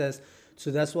 but it says,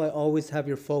 so that's why always have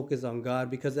your focus on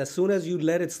God, because as soon as you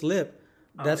let it slip,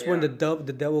 that's when the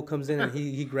devil comes in and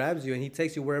he grabs you and he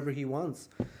takes you wherever he wants.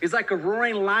 He's like a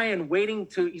roaring lion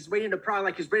he's waiting to prowl,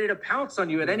 like he's ready to pounce on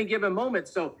you at any given moment.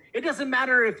 So it doesn't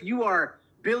matter if you are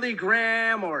Billy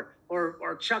Graham or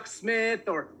Chuck Smith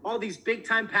or all these big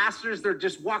time pastors, they're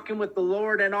just walking with the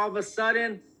Lord, and all of a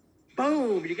sudden,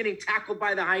 boom, you're getting tackled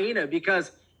by the hyena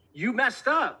because you messed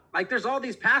up. Like there's all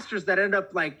these pastors that end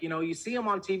up like, you see them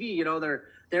on TV,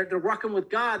 they're walking with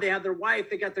God. They have their wife,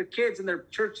 they got their kids, and their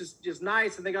church is just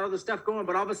nice, and they got all this stuff going.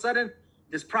 But all of a sudden,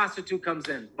 this prostitute comes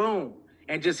in, boom,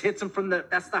 and just hits them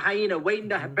that's the hyena waiting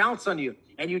to bounce on you.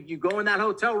 And you go in that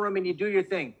hotel room and you do your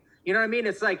thing. You know what I mean?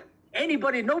 It's like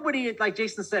nobody, like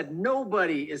Jason said,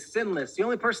 nobody is sinless. The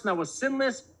only person that was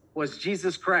sinless was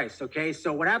Jesus Christ. Okay,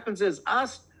 so what happens is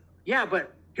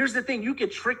but here's the thing: you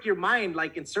could trick your mind,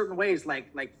 like in certain ways,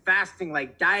 like fasting,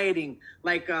 like dieting,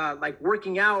 like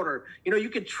working out, or you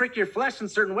could trick your flesh in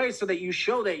certain ways so that you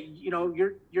show that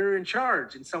you're in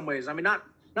charge in some ways. I mean, not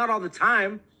all the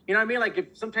time. You know what I mean? Like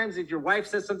if your wife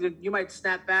says something, you might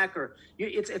snap back, or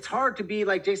it's hard to be,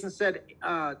 like Jason said,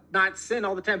 not sin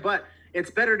all the time. But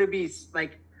it's better to be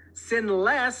like sin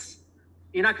less.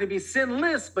 You're not going to be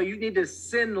sinless, but you need to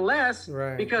sin less,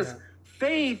 right? Because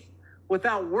faith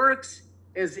without works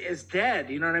is dead.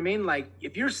 You know what I mean? Like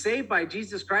if you're saved by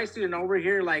Jesus Christ, dude, and over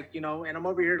here and I'm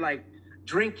over here like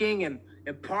drinking and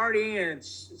partying and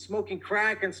smoking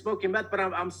crack and smoking meth, but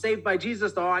I'm saved by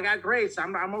Jesus though. I got grace.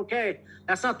 I'm okay.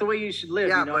 That's not the way you should live.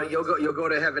 Yeah, but you'll go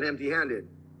to heaven empty-handed.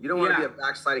 You don't want to be a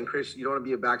backsliding Christian. You don't want to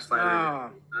be a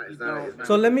backslider.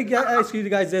 So let me ask you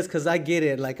guys this, because I get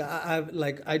it. Like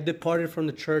I departed from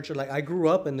the church. Like I grew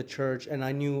up in the church and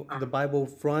I knew the Bible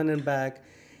front and back,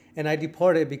 and I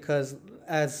departed because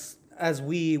as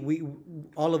we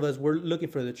all of us were looking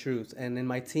for the truth. And in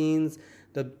my teens,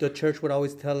 the church would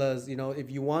always tell us,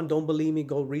 if you don't believe me,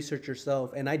 go research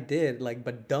yourself. And I did,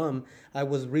 but dumb, I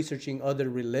was researching other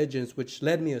religions, which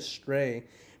led me astray.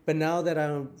 But now that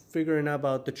I'm figuring out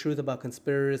about the truth about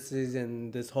conspiracies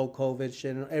and this whole COVID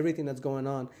shit and everything that's going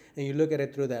on, and you look at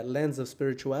it through that lens of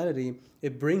spirituality,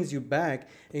 it brings you back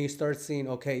and you start seeing,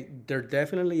 okay, there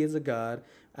definitely is a God.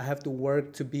 I have to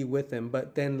work to be with him.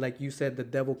 But then, like you said, the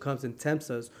devil comes and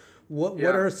tempts us. What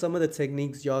are some of the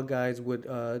techniques y'all guys would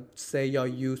say y'all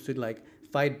use to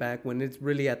fight back when it's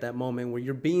really at that moment where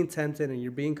you're being tempted and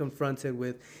you're being confronted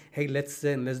with, hey, let's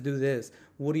sin, let's do this?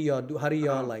 What do y'all do? How do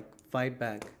y'all fight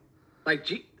back?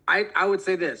 I would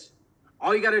say this.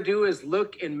 All you got to do is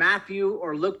look in Matthew,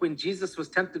 or look when Jesus was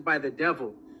tempted by the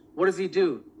devil. What does he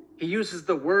do? He uses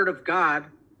the word of God,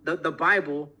 the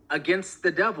Bible, against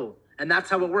the devil. And that's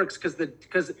how it works, because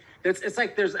it's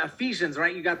like there's Ephesians,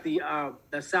 right? You got the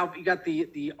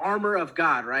armor of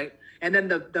God, right? And then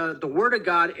the word of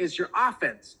God is your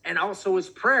offense, and also is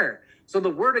prayer. So the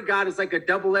word of God is like a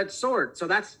double-edged sword. So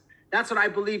that's what I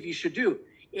believe you should do.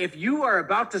 If you are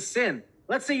about to sin,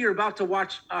 let's say you're about to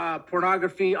watch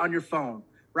pornography on your phone,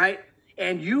 right?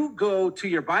 And you go to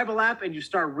your Bible app and you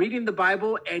start reading the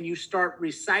Bible and you start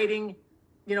reciting,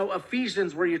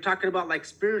 Ephesians, where you're talking about like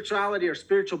spirituality or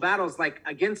spiritual battles, like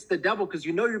against the devil, because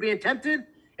you're being tempted,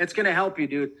 it's going to help you,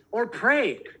 dude. Or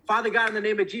pray, Father God, in the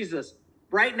name of Jesus,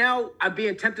 right now I'm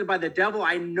being tempted by the devil.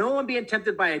 I know I'm being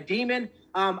tempted by a demon.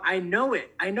 I know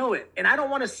it. And I don't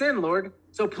want to sin, Lord.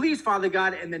 So please, Father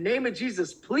God, in the name of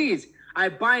Jesus, please, I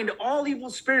bind all evil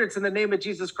spirits in the name of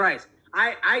Jesus Christ.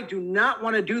 I do not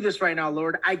want to do this right now,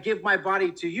 Lord. I give my body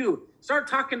to you. Start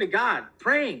talking to God,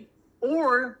 praying,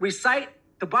 or recite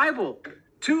the Bible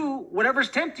to whatever's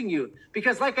tempting you.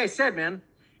 Because like I said, man,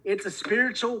 it's a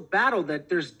spiritual battle that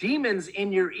there's demons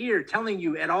in your ear telling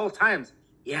you at all times,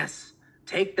 yes,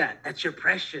 take that. That's your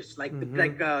precious. Like the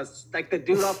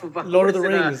dude off of Lord of the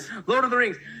Rings. Lord of the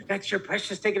Rings. That's your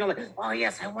precious. Taking all like, oh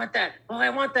yes, I want that. Oh,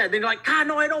 I want that. Then you're like, God,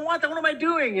 no, I don't want that. What am I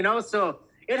doing? So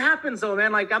it happens though,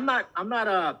 man. Like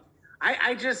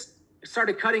I just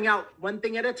started cutting out one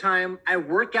thing at a time. I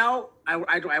work out.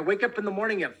 I wake up in the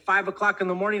morning at 5:00 in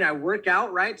the morning. I work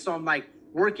out, right? So I'm like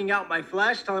working out my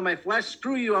flesh, telling my flesh,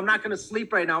 screw you, I'm not going to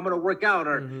sleep right now. I'm going to work out,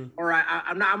 or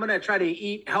I'm going to try to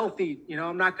eat healthy.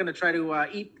 I'm not going to try to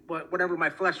eat whatever my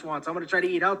flesh wants. I'm going to try to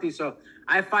eat healthy. So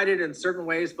I fight it in certain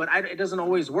ways, but it doesn't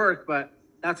always work, but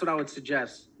that's what I would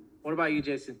suggest. What about you,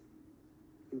 Jason?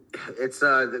 It's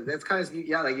that's kind of,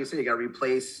 like you said, you got to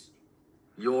replace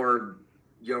your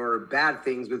your bad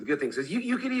things with good things. Because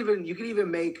you could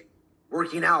even make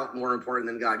working out more important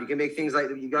than God. You can make things like,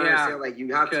 you gotta understand, like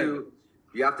you have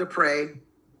to pray.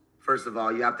 First of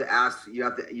all, you have to ask, you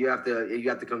have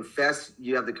to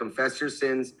confess your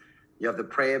sins. You have to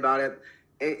pray about it.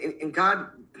 And God,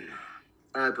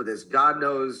 I put this, God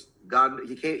knows,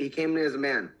 he came in as a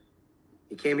man.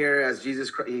 He came here as Jesus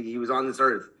Christ. He was on this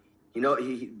earth.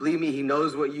 Believe me, he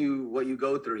knows what you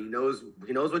go through. He knows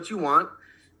what you want.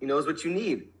 He knows what you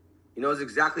need. He knows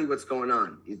exactly what's going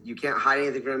on. You can't hide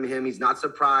anything from him. He's not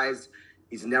surprised.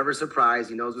 He's never surprised.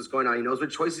 He knows what's going on. He knows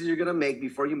what choices you're going to make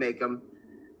before you make them.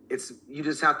 You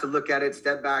just have to look at it,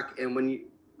 step back. And when you,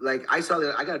 like, I saw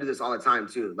that, I got to do this all the time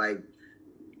too. Like,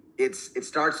 it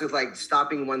starts with like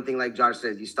stopping one thing. Like Josh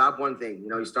says, you stop one thing,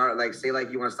 you start like, say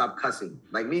like you want to stop cussing.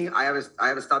 Like me, I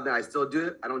haven't stopped that. I still do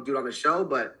it. I don't do it on the show,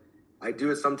 but I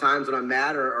do it sometimes when I'm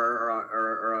mad or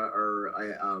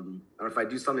if I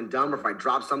do something dumb, or if I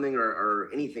drop something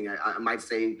or anything, I might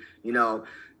say,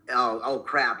 oh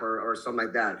crap, or something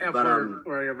like that. F but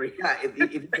wherever. Yeah, if you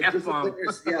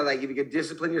could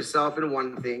discipline yourself in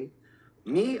one thing.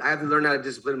 Me, I have to learn how to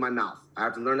discipline my mouth. I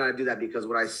have to learn how to do that, because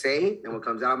what I say and what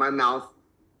comes out of my mouth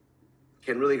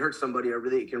can really hurt somebody, or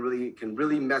can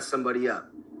really mess somebody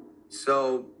up.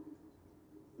 So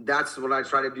that's what I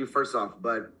try to do first off.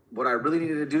 But what I really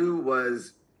needed to do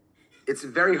was, it's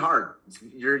very hard.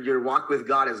 Your walk with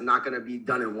God is not going to be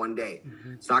done in one day.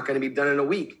 Mm-hmm. It's not going to be done in a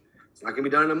week. It's not going to be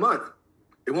done in a month.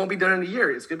 It won't be done in a year.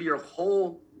 It's going to be your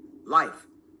whole life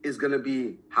is going to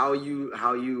be how you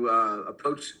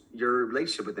approach your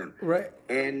relationship with him. Right.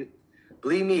 And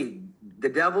believe me, the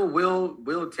devil will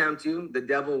tempt you. The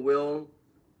devil will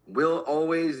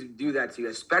always do that to you,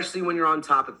 especially when you're on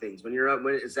top of things. When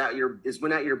it's at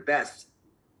your best,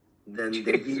 then he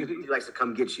likes to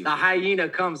come get you. The hyena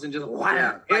comes and just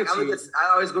hits you. I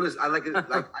always go to, I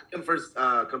can first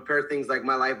compare things like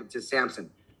my life to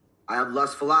Samson. I have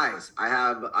lustful eyes. I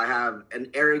have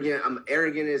I'm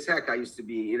arrogant as heck. I used to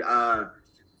be. The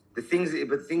things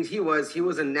he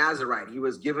was a Nazarite. He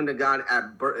was given to God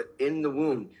in the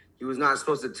womb. He was not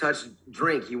supposed to touch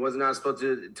drink. He was not supposed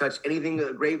to touch anything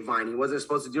grapevine. He wasn't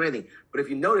supposed to do anything. But if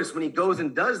you notice, when he goes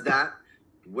and does that,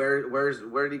 where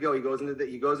did he go? He goes into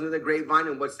the grapevine,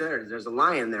 and what's there? There's a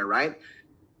lion there, right?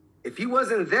 If he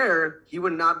wasn't there, he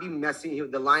would not be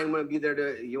messing. The lion wouldn't be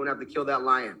there he wouldn't have to kill that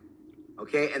lion.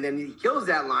 Okay, and then he kills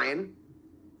that lion,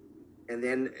 and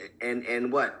then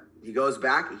and what? He goes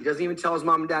back. He doesn't even tell his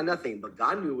mom and dad nothing, but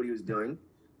God knew what he was doing.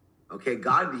 Okay,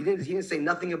 God, he didn't say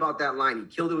nothing about that lion. He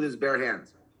killed it with his bare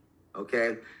hands.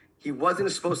 Okay, he wasn't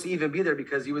supposed to even be there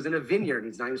because he was in a vineyard.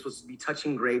 He's not even supposed to be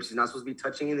touching grapes. He's not supposed to be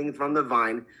touching anything from the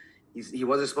vine. He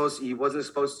wasn't supposed to.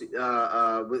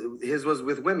 His was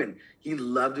with women. He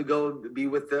loved to go be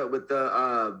with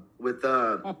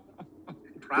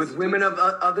women of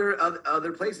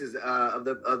other places of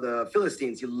the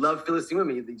Philistines. He loved Philistine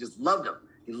women. He just loved them.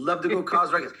 He loved to go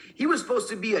cause ruckus. He was supposed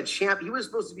to be a champ. He was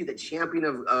supposed to be the champion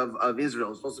of Israel. He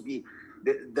was supposed to be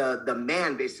the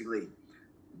man, basically.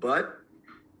 But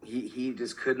he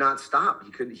just could not stop.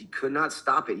 He could not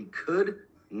stop it. He could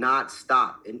not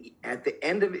stop. And at the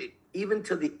end of it, even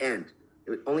to the end,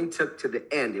 it only took to the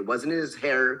end. It wasn't his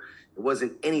hair. It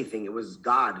wasn't anything. It was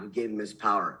God who gave him his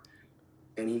power.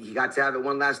 And he got to have it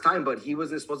one last time, but he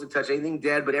wasn't supposed to touch anything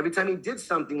dead. But every time he did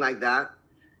something like that,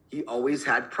 he always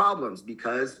had problems,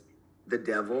 because the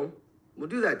devil will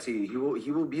do that to you.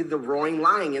 He will be the roaring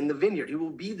lion in the vineyard. He will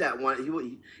be that one.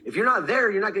 If you're not there,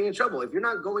 you're not getting in trouble. If you're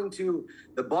not going to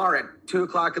the bar at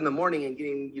 2:00 in the morning and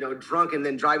getting drunk and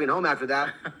then driving home after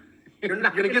that, you're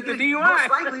not going to get the DUI. Most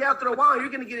likely, after a while, you're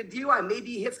going to get a DUI.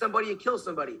 Maybe hit somebody and kill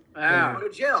somebody. Wow. Go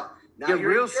to jail. Now get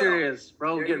real serious,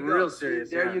 bro. Get real serious.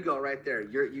 There you go, right there.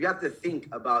 You have to think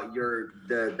about There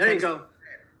you go.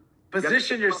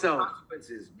 Position yourself.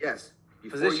 Consequences. Yes.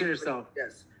 Position yourself.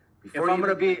 Yes. If I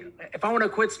want to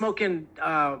quit smoking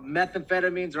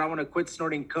methamphetamines, or I want to quit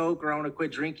snorting coke, or I want to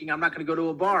quit drinking, I'm not going to go to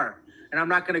a bar, and I'm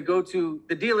not going to go to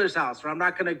the dealer's house, or I'm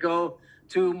not going to go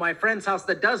to my friend's house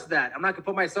that does that. I'm not going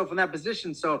to put myself in that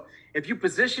position. So if you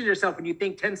position yourself and you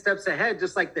think 10 steps ahead,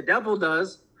 just like the devil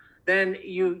does, then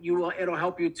it'll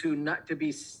help you to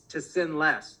sin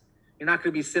less. You're not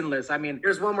going to be sinless. I mean,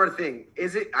 here's one more thing.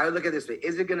 I look at it this way.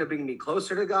 Is it going to bring me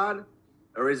closer to God,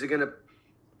 or is it going to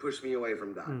push me away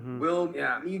from God? Mm-hmm. Will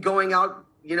me going out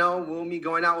with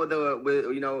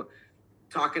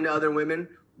talking to other women,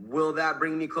 will that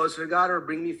bring me closer to God or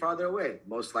bring me farther away?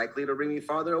 Most likely it'll bring me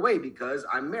farther away, because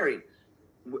I'm married.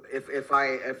 If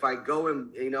I go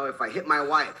and, if I hit my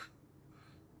wife,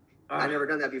 I've never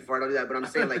done that before. I don't do that, but I'm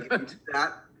saying, like, if you do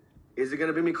that, is it going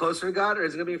to bring me closer to God, or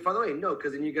is it going to bring me farther away? No,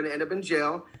 because then you're going to end up in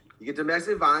jail. You get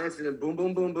domestic violence, and then boom,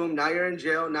 boom, boom, boom. Now you're in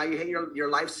jail. Now you hate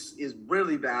your life is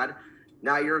really bad.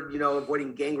 Now you're,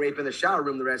 avoiding gang rape in the shower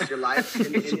room the rest of your life.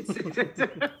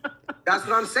 That's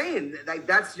what I'm saying. Like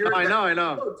that's your. I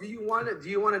know. Oh, do you want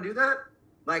to do that?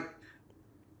 Like,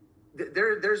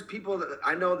 there's people that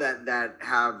I know that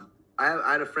have.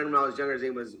 I had a friend when I was younger.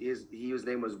 His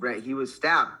name was Brent. He was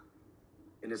stabbed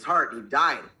in his heart. He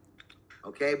died.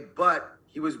 Okay, but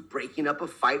he was breaking up a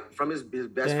fight from his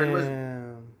best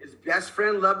friend. His best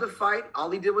friend loved to fight. All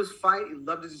he did was fight. He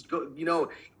loved to just go.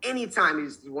 Anytime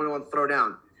he wanted to throw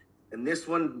down. And this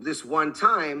one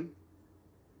time,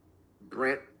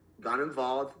 Brent got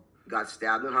involved, got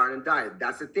stabbed in the heart, and died.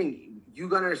 That's the thing. You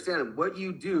gotta understand what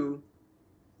you do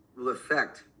will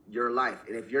affect your life.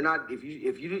 And if you're not, if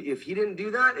he didn't do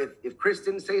that, if Chris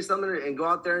didn't say something and go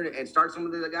out there and start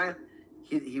something with the guy,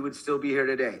 he would still be here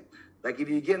today. Like if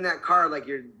you get in that car, like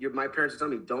my parents are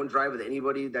telling me, don't drive with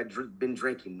anybody that's been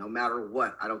drinking, no matter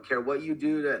what. I don't care what you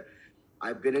do.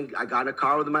 I got in a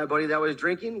car with my buddy that was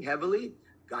drinking heavily,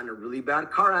 got in a really bad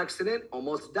car accident,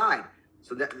 almost died.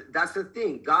 So that's the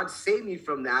thing. God saved me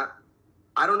from that.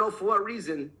 I don't know for what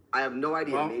reason. I have no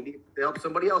idea. Well, maybe to help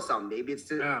somebody else out. Maybe it's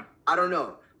to, I don't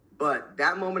know. But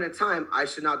that moment in time, I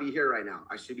should not be here right now.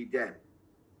 I should be dead.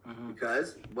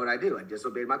 Because what I do, I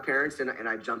disobeyed my parents and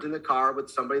I jumped in the car with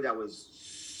somebody that was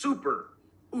super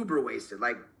uber wasted.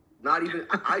 Like not even,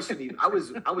 I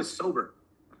was sober,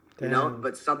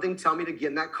 but something tell me to get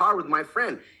in that car with my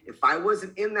friend. If I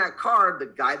wasn't in that car, the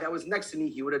guy that was next to me,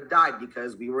 he would have died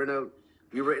because we were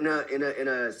in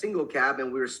a single cab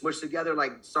and we were smushed together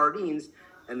like sardines.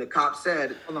 And the cop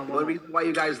said, the only reason why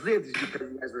you guys lived is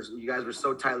because you guys were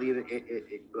so tightly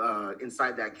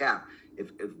inside that cab. If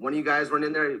one of you guys weren't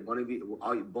in there,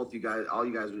 all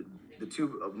you guys, the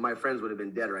two of my friends would have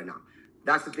been dead right now.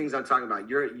 That's the things I'm talking about.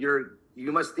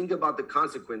 You must think about the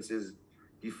consequences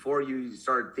before you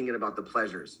start thinking about the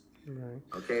pleasures. Right.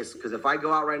 Okay, because if I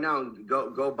go out right now and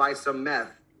go buy some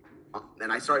meth,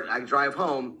 and I drive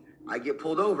home, I get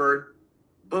pulled over,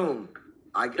 boom,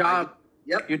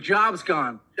 Yep. Your job's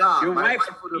gone.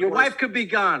 Your wife could be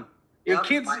gone. Your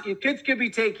kids could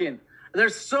be taken.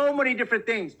 There's so many different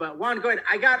things. But Juan, go ahead.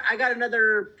 I got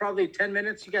another probably 10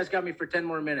 minutes. You guys got me for 10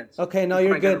 more minutes. Okay, no,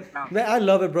 you're good. Man, I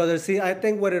love it, brother. See, I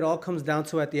think what it all comes down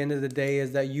to at the end of the day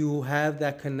is that you have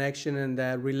that connection and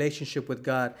that relationship with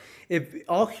God. If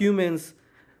all humans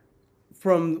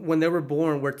from when they were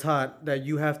born were taught that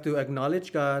you have to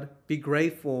acknowledge God, be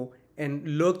grateful, and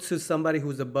look to somebody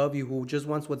who's above you, who just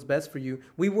wants what's best for you,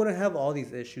 we wouldn't have all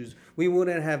these issues. We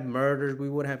wouldn't have murders. We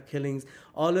wouldn't have killings.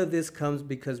 All of this comes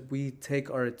because we take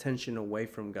our attention away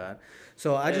from God.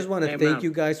 So I just want to thank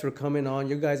you guys for coming on.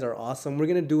 You guys are awesome. We're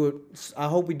going to do it. I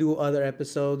hope we do other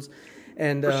episodes.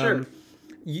 And for sure.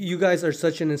 You guys are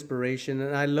such an inspiration,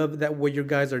 and I love that what you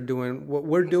guys are doing. What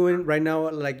we're doing right now,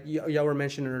 like y'all were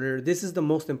mentioning earlier, this is the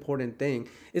most important thing.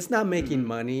 It's not making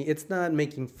money. It's not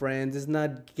making friends. It's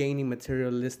not gaining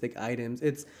materialistic items.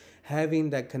 It's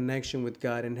having that connection with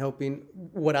God and helping.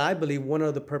 What I believe one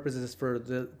of the purposes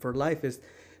for life is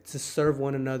to serve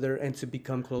one another and to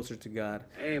become closer to God.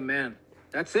 Amen.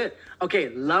 That's it. Okay,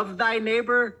 love thy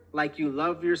neighbor like you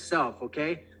love yourself,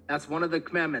 okay? That's one of the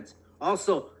commandments.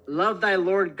 Also, love thy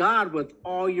Lord God with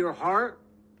all your heart,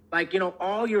 like,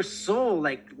 all your soul,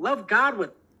 like love God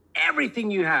with everything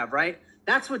you have, right?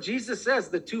 That's what Jesus says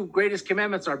the two greatest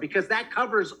commandments are, because that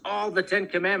covers all the 10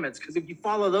 commandments. Because if you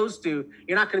follow those two,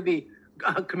 you're not going to be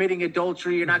committing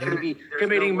adultery. You're not going to be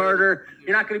committing murder.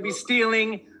 You're not going to be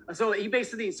stealing. So you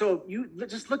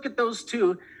just look at those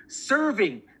two.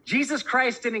 Serving. Jesus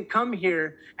Christ didn't come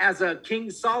here as a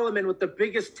King Solomon with the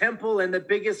biggest temple and the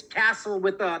biggest castle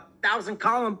with 1,000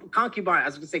 concubines. I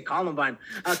was going to say Columbine.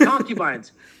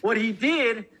 Concubines. What he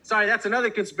did, sorry, that's another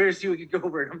conspiracy we could go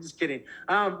over. I'm just kidding.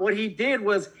 What he did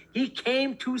was he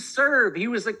came to serve. He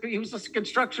was a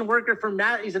construction worker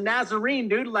he's a Nazarene,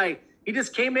 dude. Like, he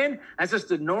just came in as just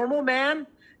a normal man.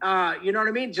 You know what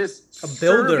I mean? Just a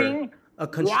builder. Serving, a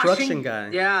construction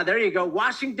guy. Yeah, there you go.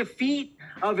 Washing the feet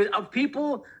of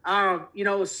people,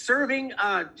 serving,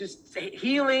 just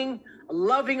healing,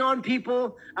 loving on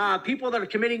people, people that are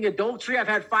committing adultery. I've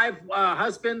had 5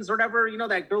 husbands or whatever,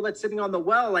 that girl that's sitting on the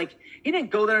well. Like, he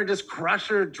didn't go there and just crush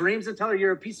her dreams and tell her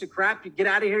you're a piece of crap. You get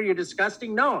out of here. You're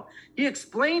disgusting. No, he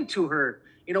explained to her,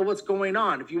 what's going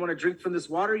on. If you want to drink from this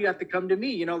water, you have to come to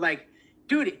me.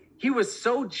 Dude, he was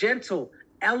so gentle,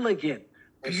 elegant,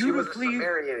 beautifully.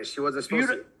 She wasn't supposed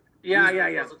to. Yeah, He was yeah,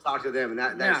 yeah. supposed to talk to them,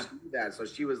 and Yeah. she knew that, so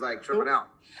she was like tripping out.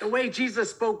 The way Jesus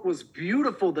spoke was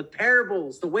beautiful. The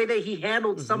parables, the way that he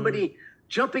handled somebody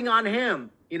jumping on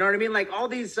him. You know what I mean? Like all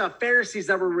these Pharisees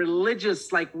that were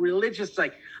religious, like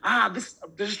they're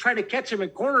just trying to catch him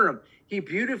and corner him. He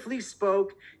beautifully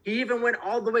spoke. He even went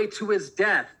all the way to his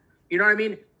death. You know what I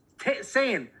mean?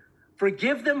 Saying,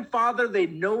 "Forgive them, Father, they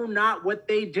know not what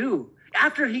they do."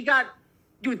 After he got,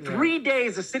 3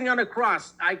 days of sitting on a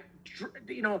cross,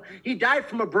 he died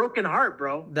from a broken heart,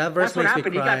 bro. That verse That's what makes me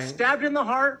happened. He cry. got stabbed in the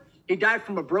heart. He died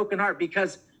from a broken heart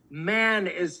because man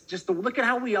is just look at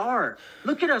how we are.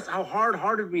 Look at us, how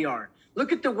hard-hearted we are.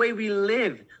 Look at the way we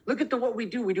live. Look at what we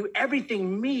do. We do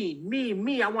everything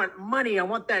me. I want money. I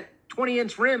want that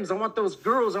 20-inch rims. I want those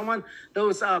girls. I want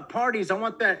those parties. I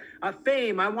want that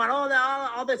fame. I want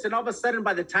all this. And all of a sudden,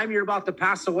 by the time you're about to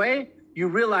pass away, you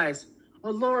realize,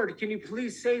 oh, Lord, can you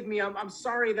please save me? I'm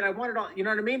sorry that I wanted all. You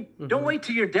know what I mean? Don't wait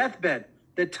till your deathbed.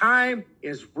 The time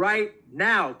is right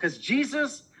now because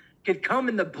Jesus could come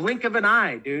in the blink of an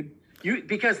eye, dude.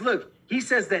 Because look, he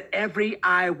says that every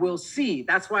eye will see.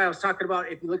 That's why I was talking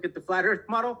about if you look at the flat earth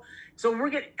model. So we're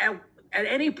getting at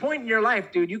any point in your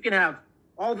life, dude, you can have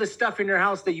all the stuff in your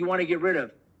house that you want to get rid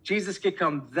of. Jesus could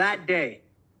come that day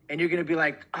and you're going to be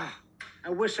like, I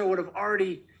wish I would have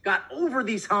already got over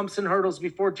these humps and hurdles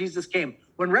before Jesus came.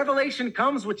 When Revelation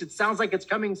comes, which it sounds like it's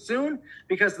coming soon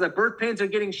because the birth pains are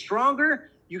getting stronger,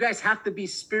 you guys have to be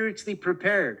spiritually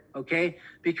prepared, okay?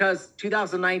 Because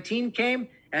 2019 came,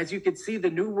 as you can see, the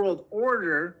New World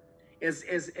Order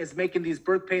is making these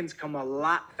birth pains come a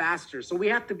lot faster. So we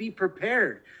have to be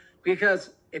prepared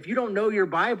because if you don't know your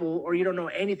Bible or you don't know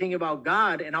anything about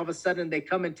God and all of a sudden they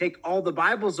come and take all the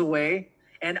Bibles away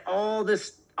and all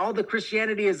the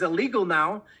Christianity is illegal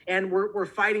now and we're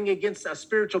fighting against a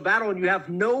spiritual battle and you have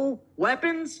no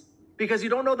weapons because you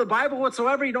don't know the Bible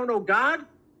whatsoever, you don't know God,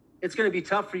 it's going to be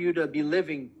tough for you to be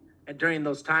living during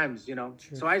those times, you know.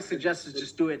 True. So I suggest to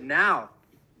just do it now.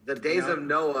 The days of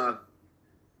Noah,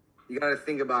 you got to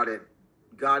think about it.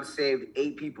 God saved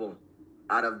 8 people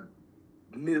out of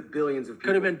billions of people.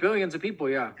 Could have been billions of people,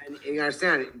 yeah. And you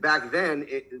understand, back then,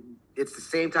 it's the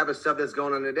same type of stuff that's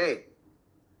going on today.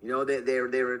 You know, they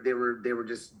were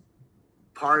just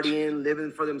partying,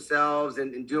 living for themselves,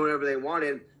 and doing whatever they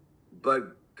wanted.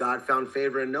 But God found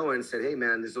favor in Noah and said, "Hey,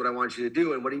 man, this is what I want you to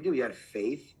do." And what did he do? He had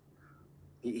faith.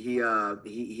 He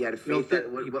had faith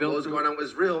that what was going on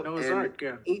was real. And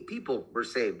 8 people were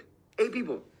saved. 8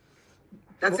 people.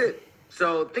 That's it.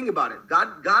 So think about it.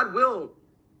 God will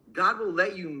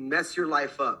let you mess your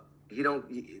life up.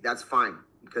 That's fine.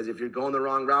 Because if you're going the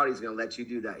wrong route, he's going to let you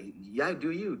do that. Yeah,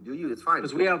 do you. It's fine.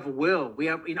 Because we have will. We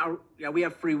have, we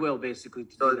have free will, basically.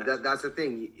 So that's the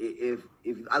thing.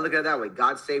 If I look at it that way,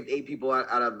 God saved 8 people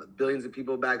out of billions of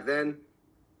people back then.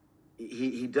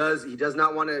 He does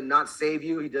not want to not save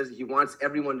you. He wants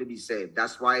everyone to be saved.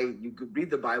 That's why you could read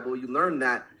the Bible. You learn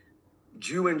that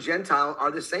Jew and Gentile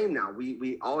are the same now.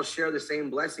 We all share the same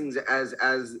blessings as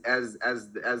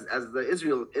the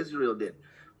Israel did.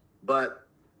 But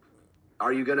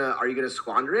are you gonna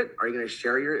squander it? Are you gonna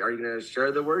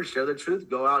share the word, share the truth,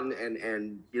 go out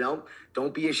and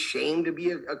don't be ashamed to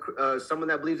be someone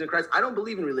that believes in Christ? I don't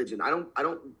believe in religion. I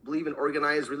don't believe in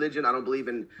organized religion. I don't believe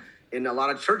in a lot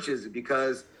of churches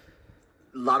because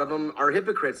a lot of them are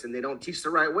hypocrites and they don't teach the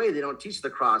right way. They don't teach the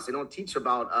cross. They don't teach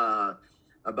about a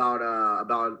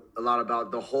lot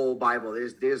about the whole Bible.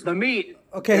 There's the meat.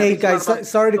 Okay, hey guys,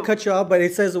 sorry to cut you off, but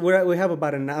it says we have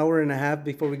about an hour and a half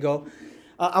before we go.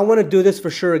 I want to do this for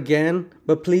sure again,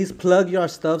 but please plug your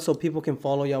stuff so people can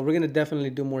follow y'all. We're gonna definitely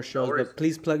do more shows, but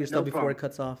please plug your stuff before it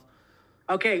cuts off.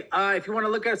 Okay, if you want to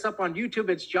look us up on YouTube,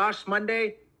 it's Josh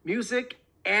Monday Music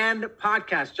and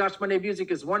Podcast. Josh Monday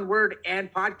Music is one word,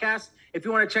 and podcast. If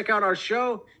you want to check out our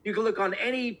show, you can look on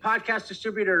any podcast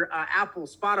distributor, Apple,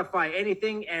 Spotify,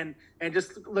 anything, and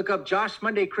just look up Josh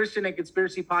Monday Christian and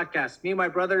Conspiracy Podcast. Me and my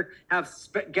brother have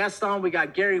guests on. We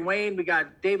got Gary Wayne, we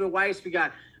got David Weiss, we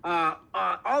got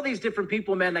all these different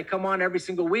people, man, that come on every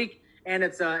single week. And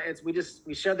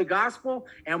we share the gospel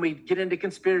and we get into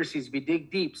conspiracies. We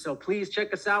dig deep. So please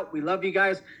check us out. We love you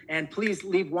guys. And please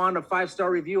leave Juan a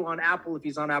 5-star review on Apple if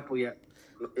he's on Apple yet.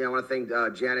 Yeah, I want to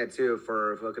thank Janet too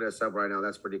for hooking us up right now.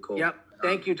 That's pretty cool. Yep.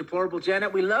 Thank you, Deplorable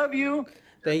Janet. We love you.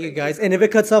 Thank you, guys. And if it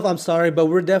cuts off, I'm sorry, but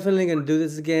we're definitely going to do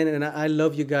this again. And I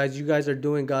love you guys. You guys are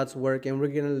doing God's work, and we're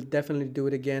going to definitely do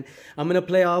it again. I'm going to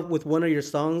play off with one of your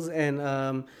songs,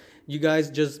 and you guys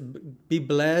just be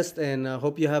blessed, and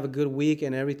hope you have a good week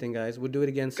and everything, guys. We'll do it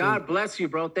again soon. God bless you,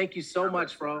 bro. Thank you so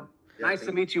much, bro. Yeah, nice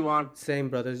to meet you, Juan. Same,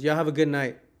 brothers. Y'all have a good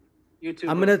night. You too.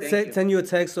 I'm going to send you a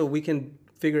text so we can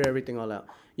figure everything all out.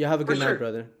 Y'all have a good night,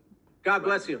 brother. God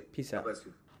bless you. Peace God out. bless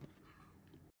you.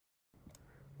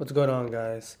 What's going on,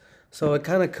 guys? So it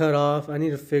kind of cut off. I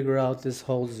need to figure out this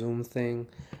whole Zoom thing.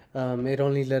 It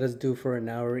only let us do for an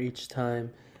hour each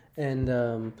time.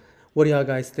 And what do y'all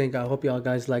guys think? I hope y'all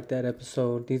guys like that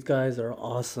episode. These guys are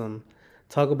awesome.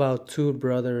 Talk about two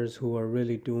brothers who are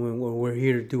really doing what we're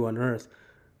here to do on earth,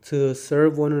 to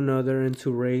serve one another and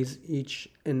to raise each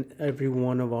and every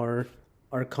one of our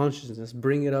consciousness,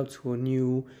 bring it up to a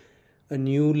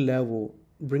new level,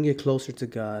 bring it closer to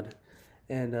God.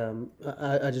 And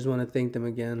I just want to thank them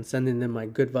again, sending them my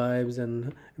good vibes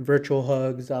and virtual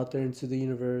hugs out there into the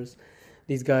universe.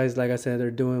 These guys, like I said,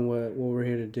 they're doing what we're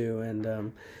here to do.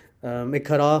 And it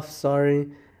cut off,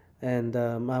 sorry. And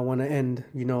I want to end,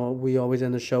 we always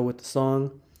end the show with the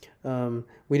song.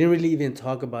 We didn't really even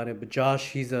talk about it, but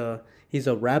Josh, he's a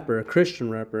rapper, a Christian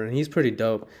rapper, and he's pretty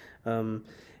dope.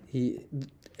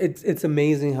 It's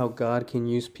amazing how God can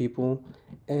use people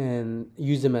and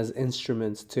use them as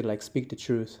instruments to like speak the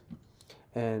truth.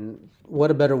 And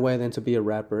what a better way than to be a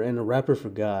rapper, and a rapper for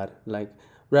God. Like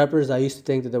rappers, I used to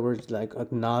think that they were like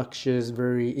obnoxious,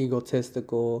 very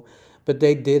egotistical, but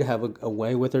they did have a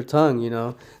way with their tongue,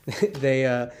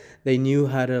 they knew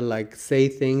how to like say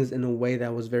things in a way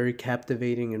that was very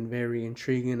captivating and very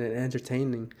intriguing and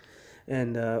entertaining.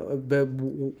 And but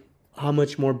how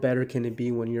much more better can it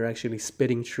be when you're actually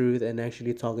spitting truth and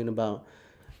actually talking about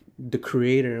the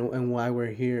creator and why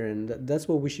we're here? And that's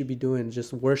what we should be doing,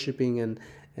 just worshiping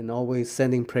and always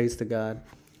sending praise to God.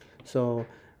 So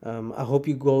I hope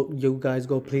you guys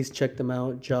go, please check them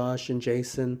out, Josh and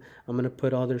Jason. I'm going to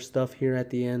put all their stuff here at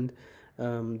the end,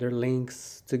 their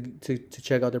links to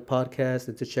check out their podcast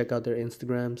and to check out their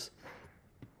Instagrams.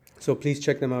 So please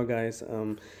check them out, guys.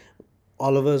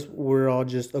 All of us, we're all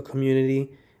just a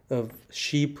community of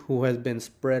sheep who has been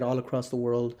spread all across the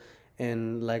world.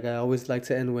 And like I always like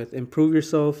to end with, improve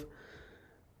yourself.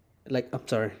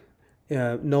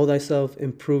 Know thyself,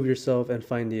 improve yourself, and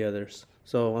find the others.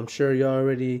 So I'm sure you're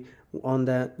already on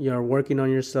that. You're working on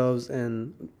yourselves,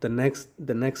 and the next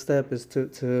step is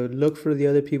to look for the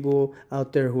other people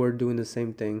out there who are doing the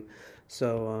same thing.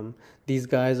 So these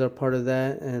guys are part of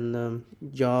that, and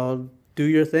y'all do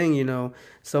your thing.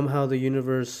 Somehow the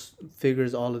universe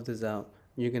figures all of this out.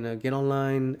 You're going to get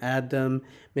online, add them.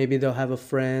 Maybe they'll have a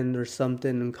friend or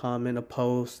something in common, a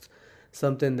post,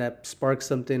 something that sparks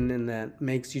something and that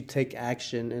makes you take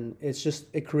action. And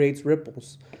it creates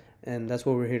ripples. And that's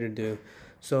what we're here to do.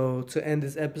 So to end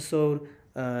this episode,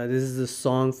 this is a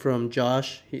song from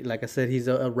Josh. Like I said, he's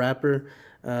a rapper.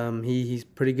 He's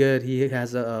pretty good. He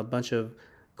has a bunch of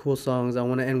cool songs. I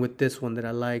want to end with this one that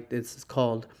I liked. It's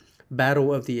called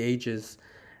Battle of the Ages.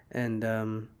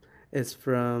 And it's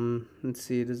from, let's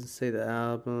see, it doesn't say the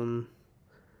album.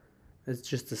 It's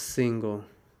just a single.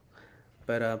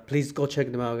 But please go check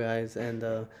them out, guys. And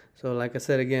so like I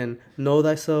said again, know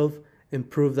thyself,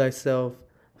 improve thyself,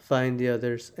 find the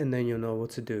others, and then you'll know what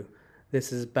to do.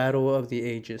 This is Battle of the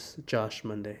Ages, Josh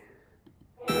Monday.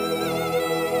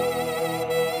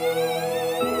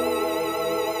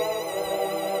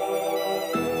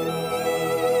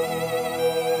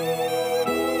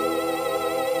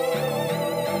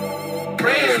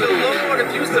 Praise the Lord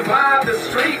if you survive the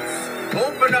streets.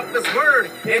 Open up this word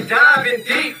and dive in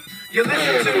deep. You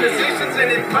listen to musicians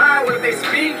and admire what they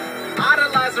speak.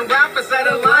 Idolizing rappers that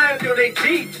are lying through their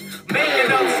teeth.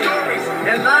 Making up stories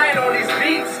and lying on these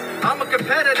beats. I'm a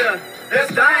competitor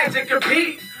that's dying to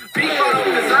compete. Beef I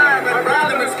don't desire, but I'd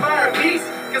rather inspire peace.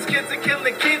 Cause kids are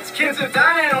killing kids are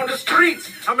dying on the streets.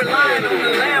 I'm relying on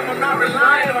the lamb, I'm not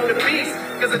relying on the beast.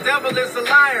 Cause the devil is a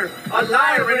liar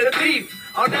and a thief.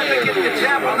 I'll never get the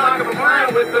jab, I'm not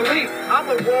complying with belief. I'm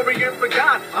a warrior for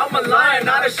God, I'm a lion,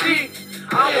 not a sheep.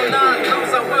 I will not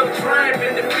lose, I will triumph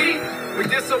in defeat. We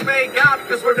disobey God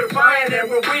because we're defiant and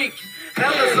we're weak.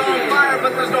 Hell is on fire,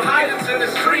 but there's no hydrants in the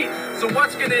street. So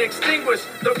what's gonna extinguish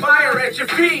the fire at your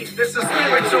feet? This is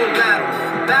spiritual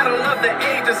battle of the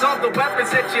ages. All the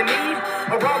weapons that you need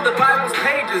are on the Bible's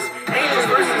pages. Angels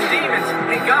versus demons,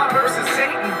 and God versus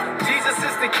Satan. Jesus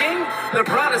is the King that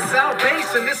brought us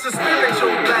salvation. This is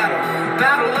spiritual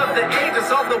battle of the ages.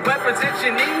 All the weapons that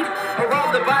you need are on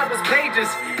the Bible's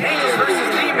pages. Angels versus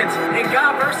demons, and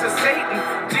God versus Satan.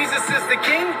 Jesus is the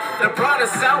King that brought us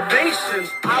salvation.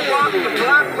 I walk the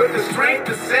block with the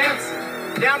strength of Samson.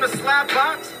 Down the slap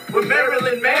box with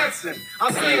Marilyn Manson.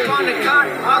 I'll sleep on the cot,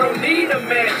 I don't need a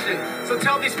mansion. So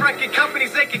tell these record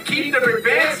companies they can keep their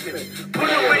advancements. Put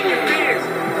away your fears,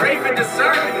 pray for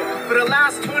discernment. For the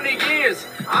last 20 years,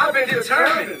 I've been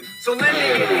determined. So lend me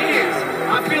your ears,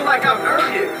 I feel like I've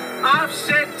earned it. I've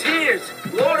shed tears,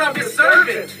 Lord I'm your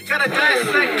servant. Gotta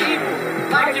dissect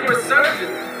evil like your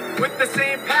resurgent. with the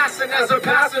same passion as a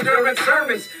pastor in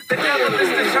sermons. The devil is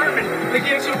determined to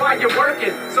get you while you're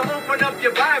working. So open up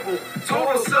your Bible,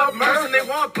 total submersion. They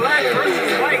want black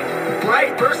versus white,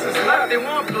 right versus left. They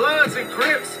want Bloods and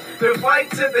Crips. They'll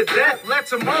fight to the death. Let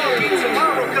tomorrow be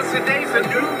tomorrow, cause today's a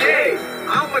new day.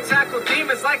 I'ma tackle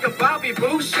demons like a Bobby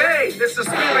Boucher. It's a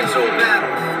spiritual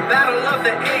battle, battle of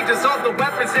the ages. All the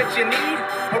weapons that you need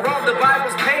are on the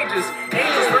Bible's pages.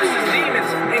 Angels versus demons,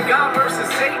 and God versus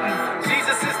Satan.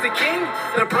 Jesus is the King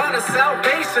that brought us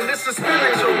salvation. It's a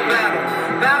spiritual battle,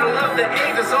 battle of the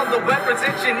ages. All the weapons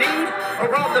that you need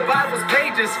are on the Bible's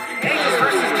pages. Angels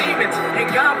versus demons, and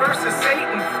God versus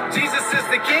Satan. Jesus is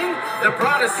the King that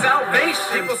brought us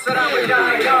salvation. People said I would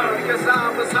die young because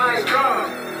I was high strung.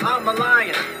 I'm a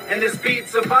lion, and this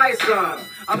beat's a bison.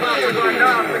 I'm about to run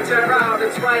up and tear out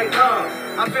its right arm.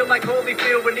 I feel like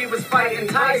Holyfield when he was fighting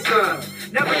Tyson.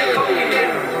 Never get coke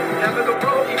again, never go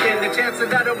broke again. The chance of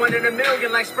that are 1 in a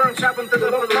million, like sperm traveling through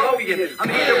the fallopian. I'm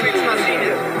here to reach my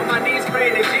zenith, on my knees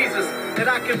praying to Jesus that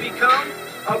I can become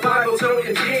a Bible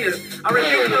token genius. I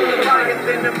rebuke the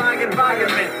Leviathan in my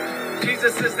environment.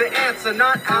 Jesus is the answer,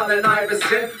 not Allen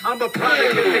Iverson. I'm a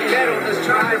product of the ghetto that's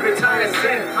trying to retire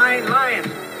sin. I ain't lying,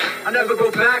 I never go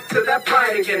back to that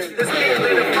pride again. This being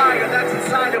lit a fire that's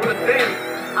inside and within.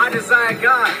 I desire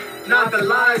God, not the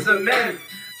lies of men.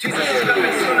 Jesus is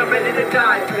coming soon, I'm ready to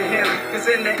die for him. Cause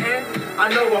in the end, I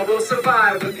know I will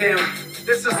survive with him.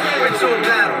 This is a spiritual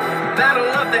battle, battle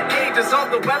of the ages. All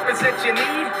the weapons that you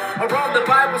need are on the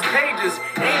Bible's pages.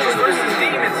 Angels versus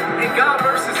demons, and God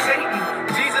versus Satan.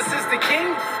 Jesus is the King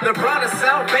that brought us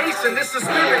salvation. This is a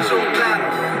spiritual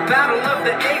battle, battle of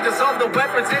the ages. All the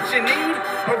weapons that you need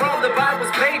are on the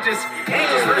Bible's pages.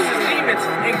 Angels versus demons,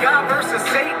 and God versus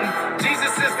Satan.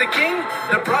 Jesus is the King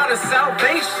that brought us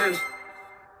salvation.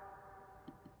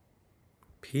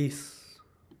 Peace.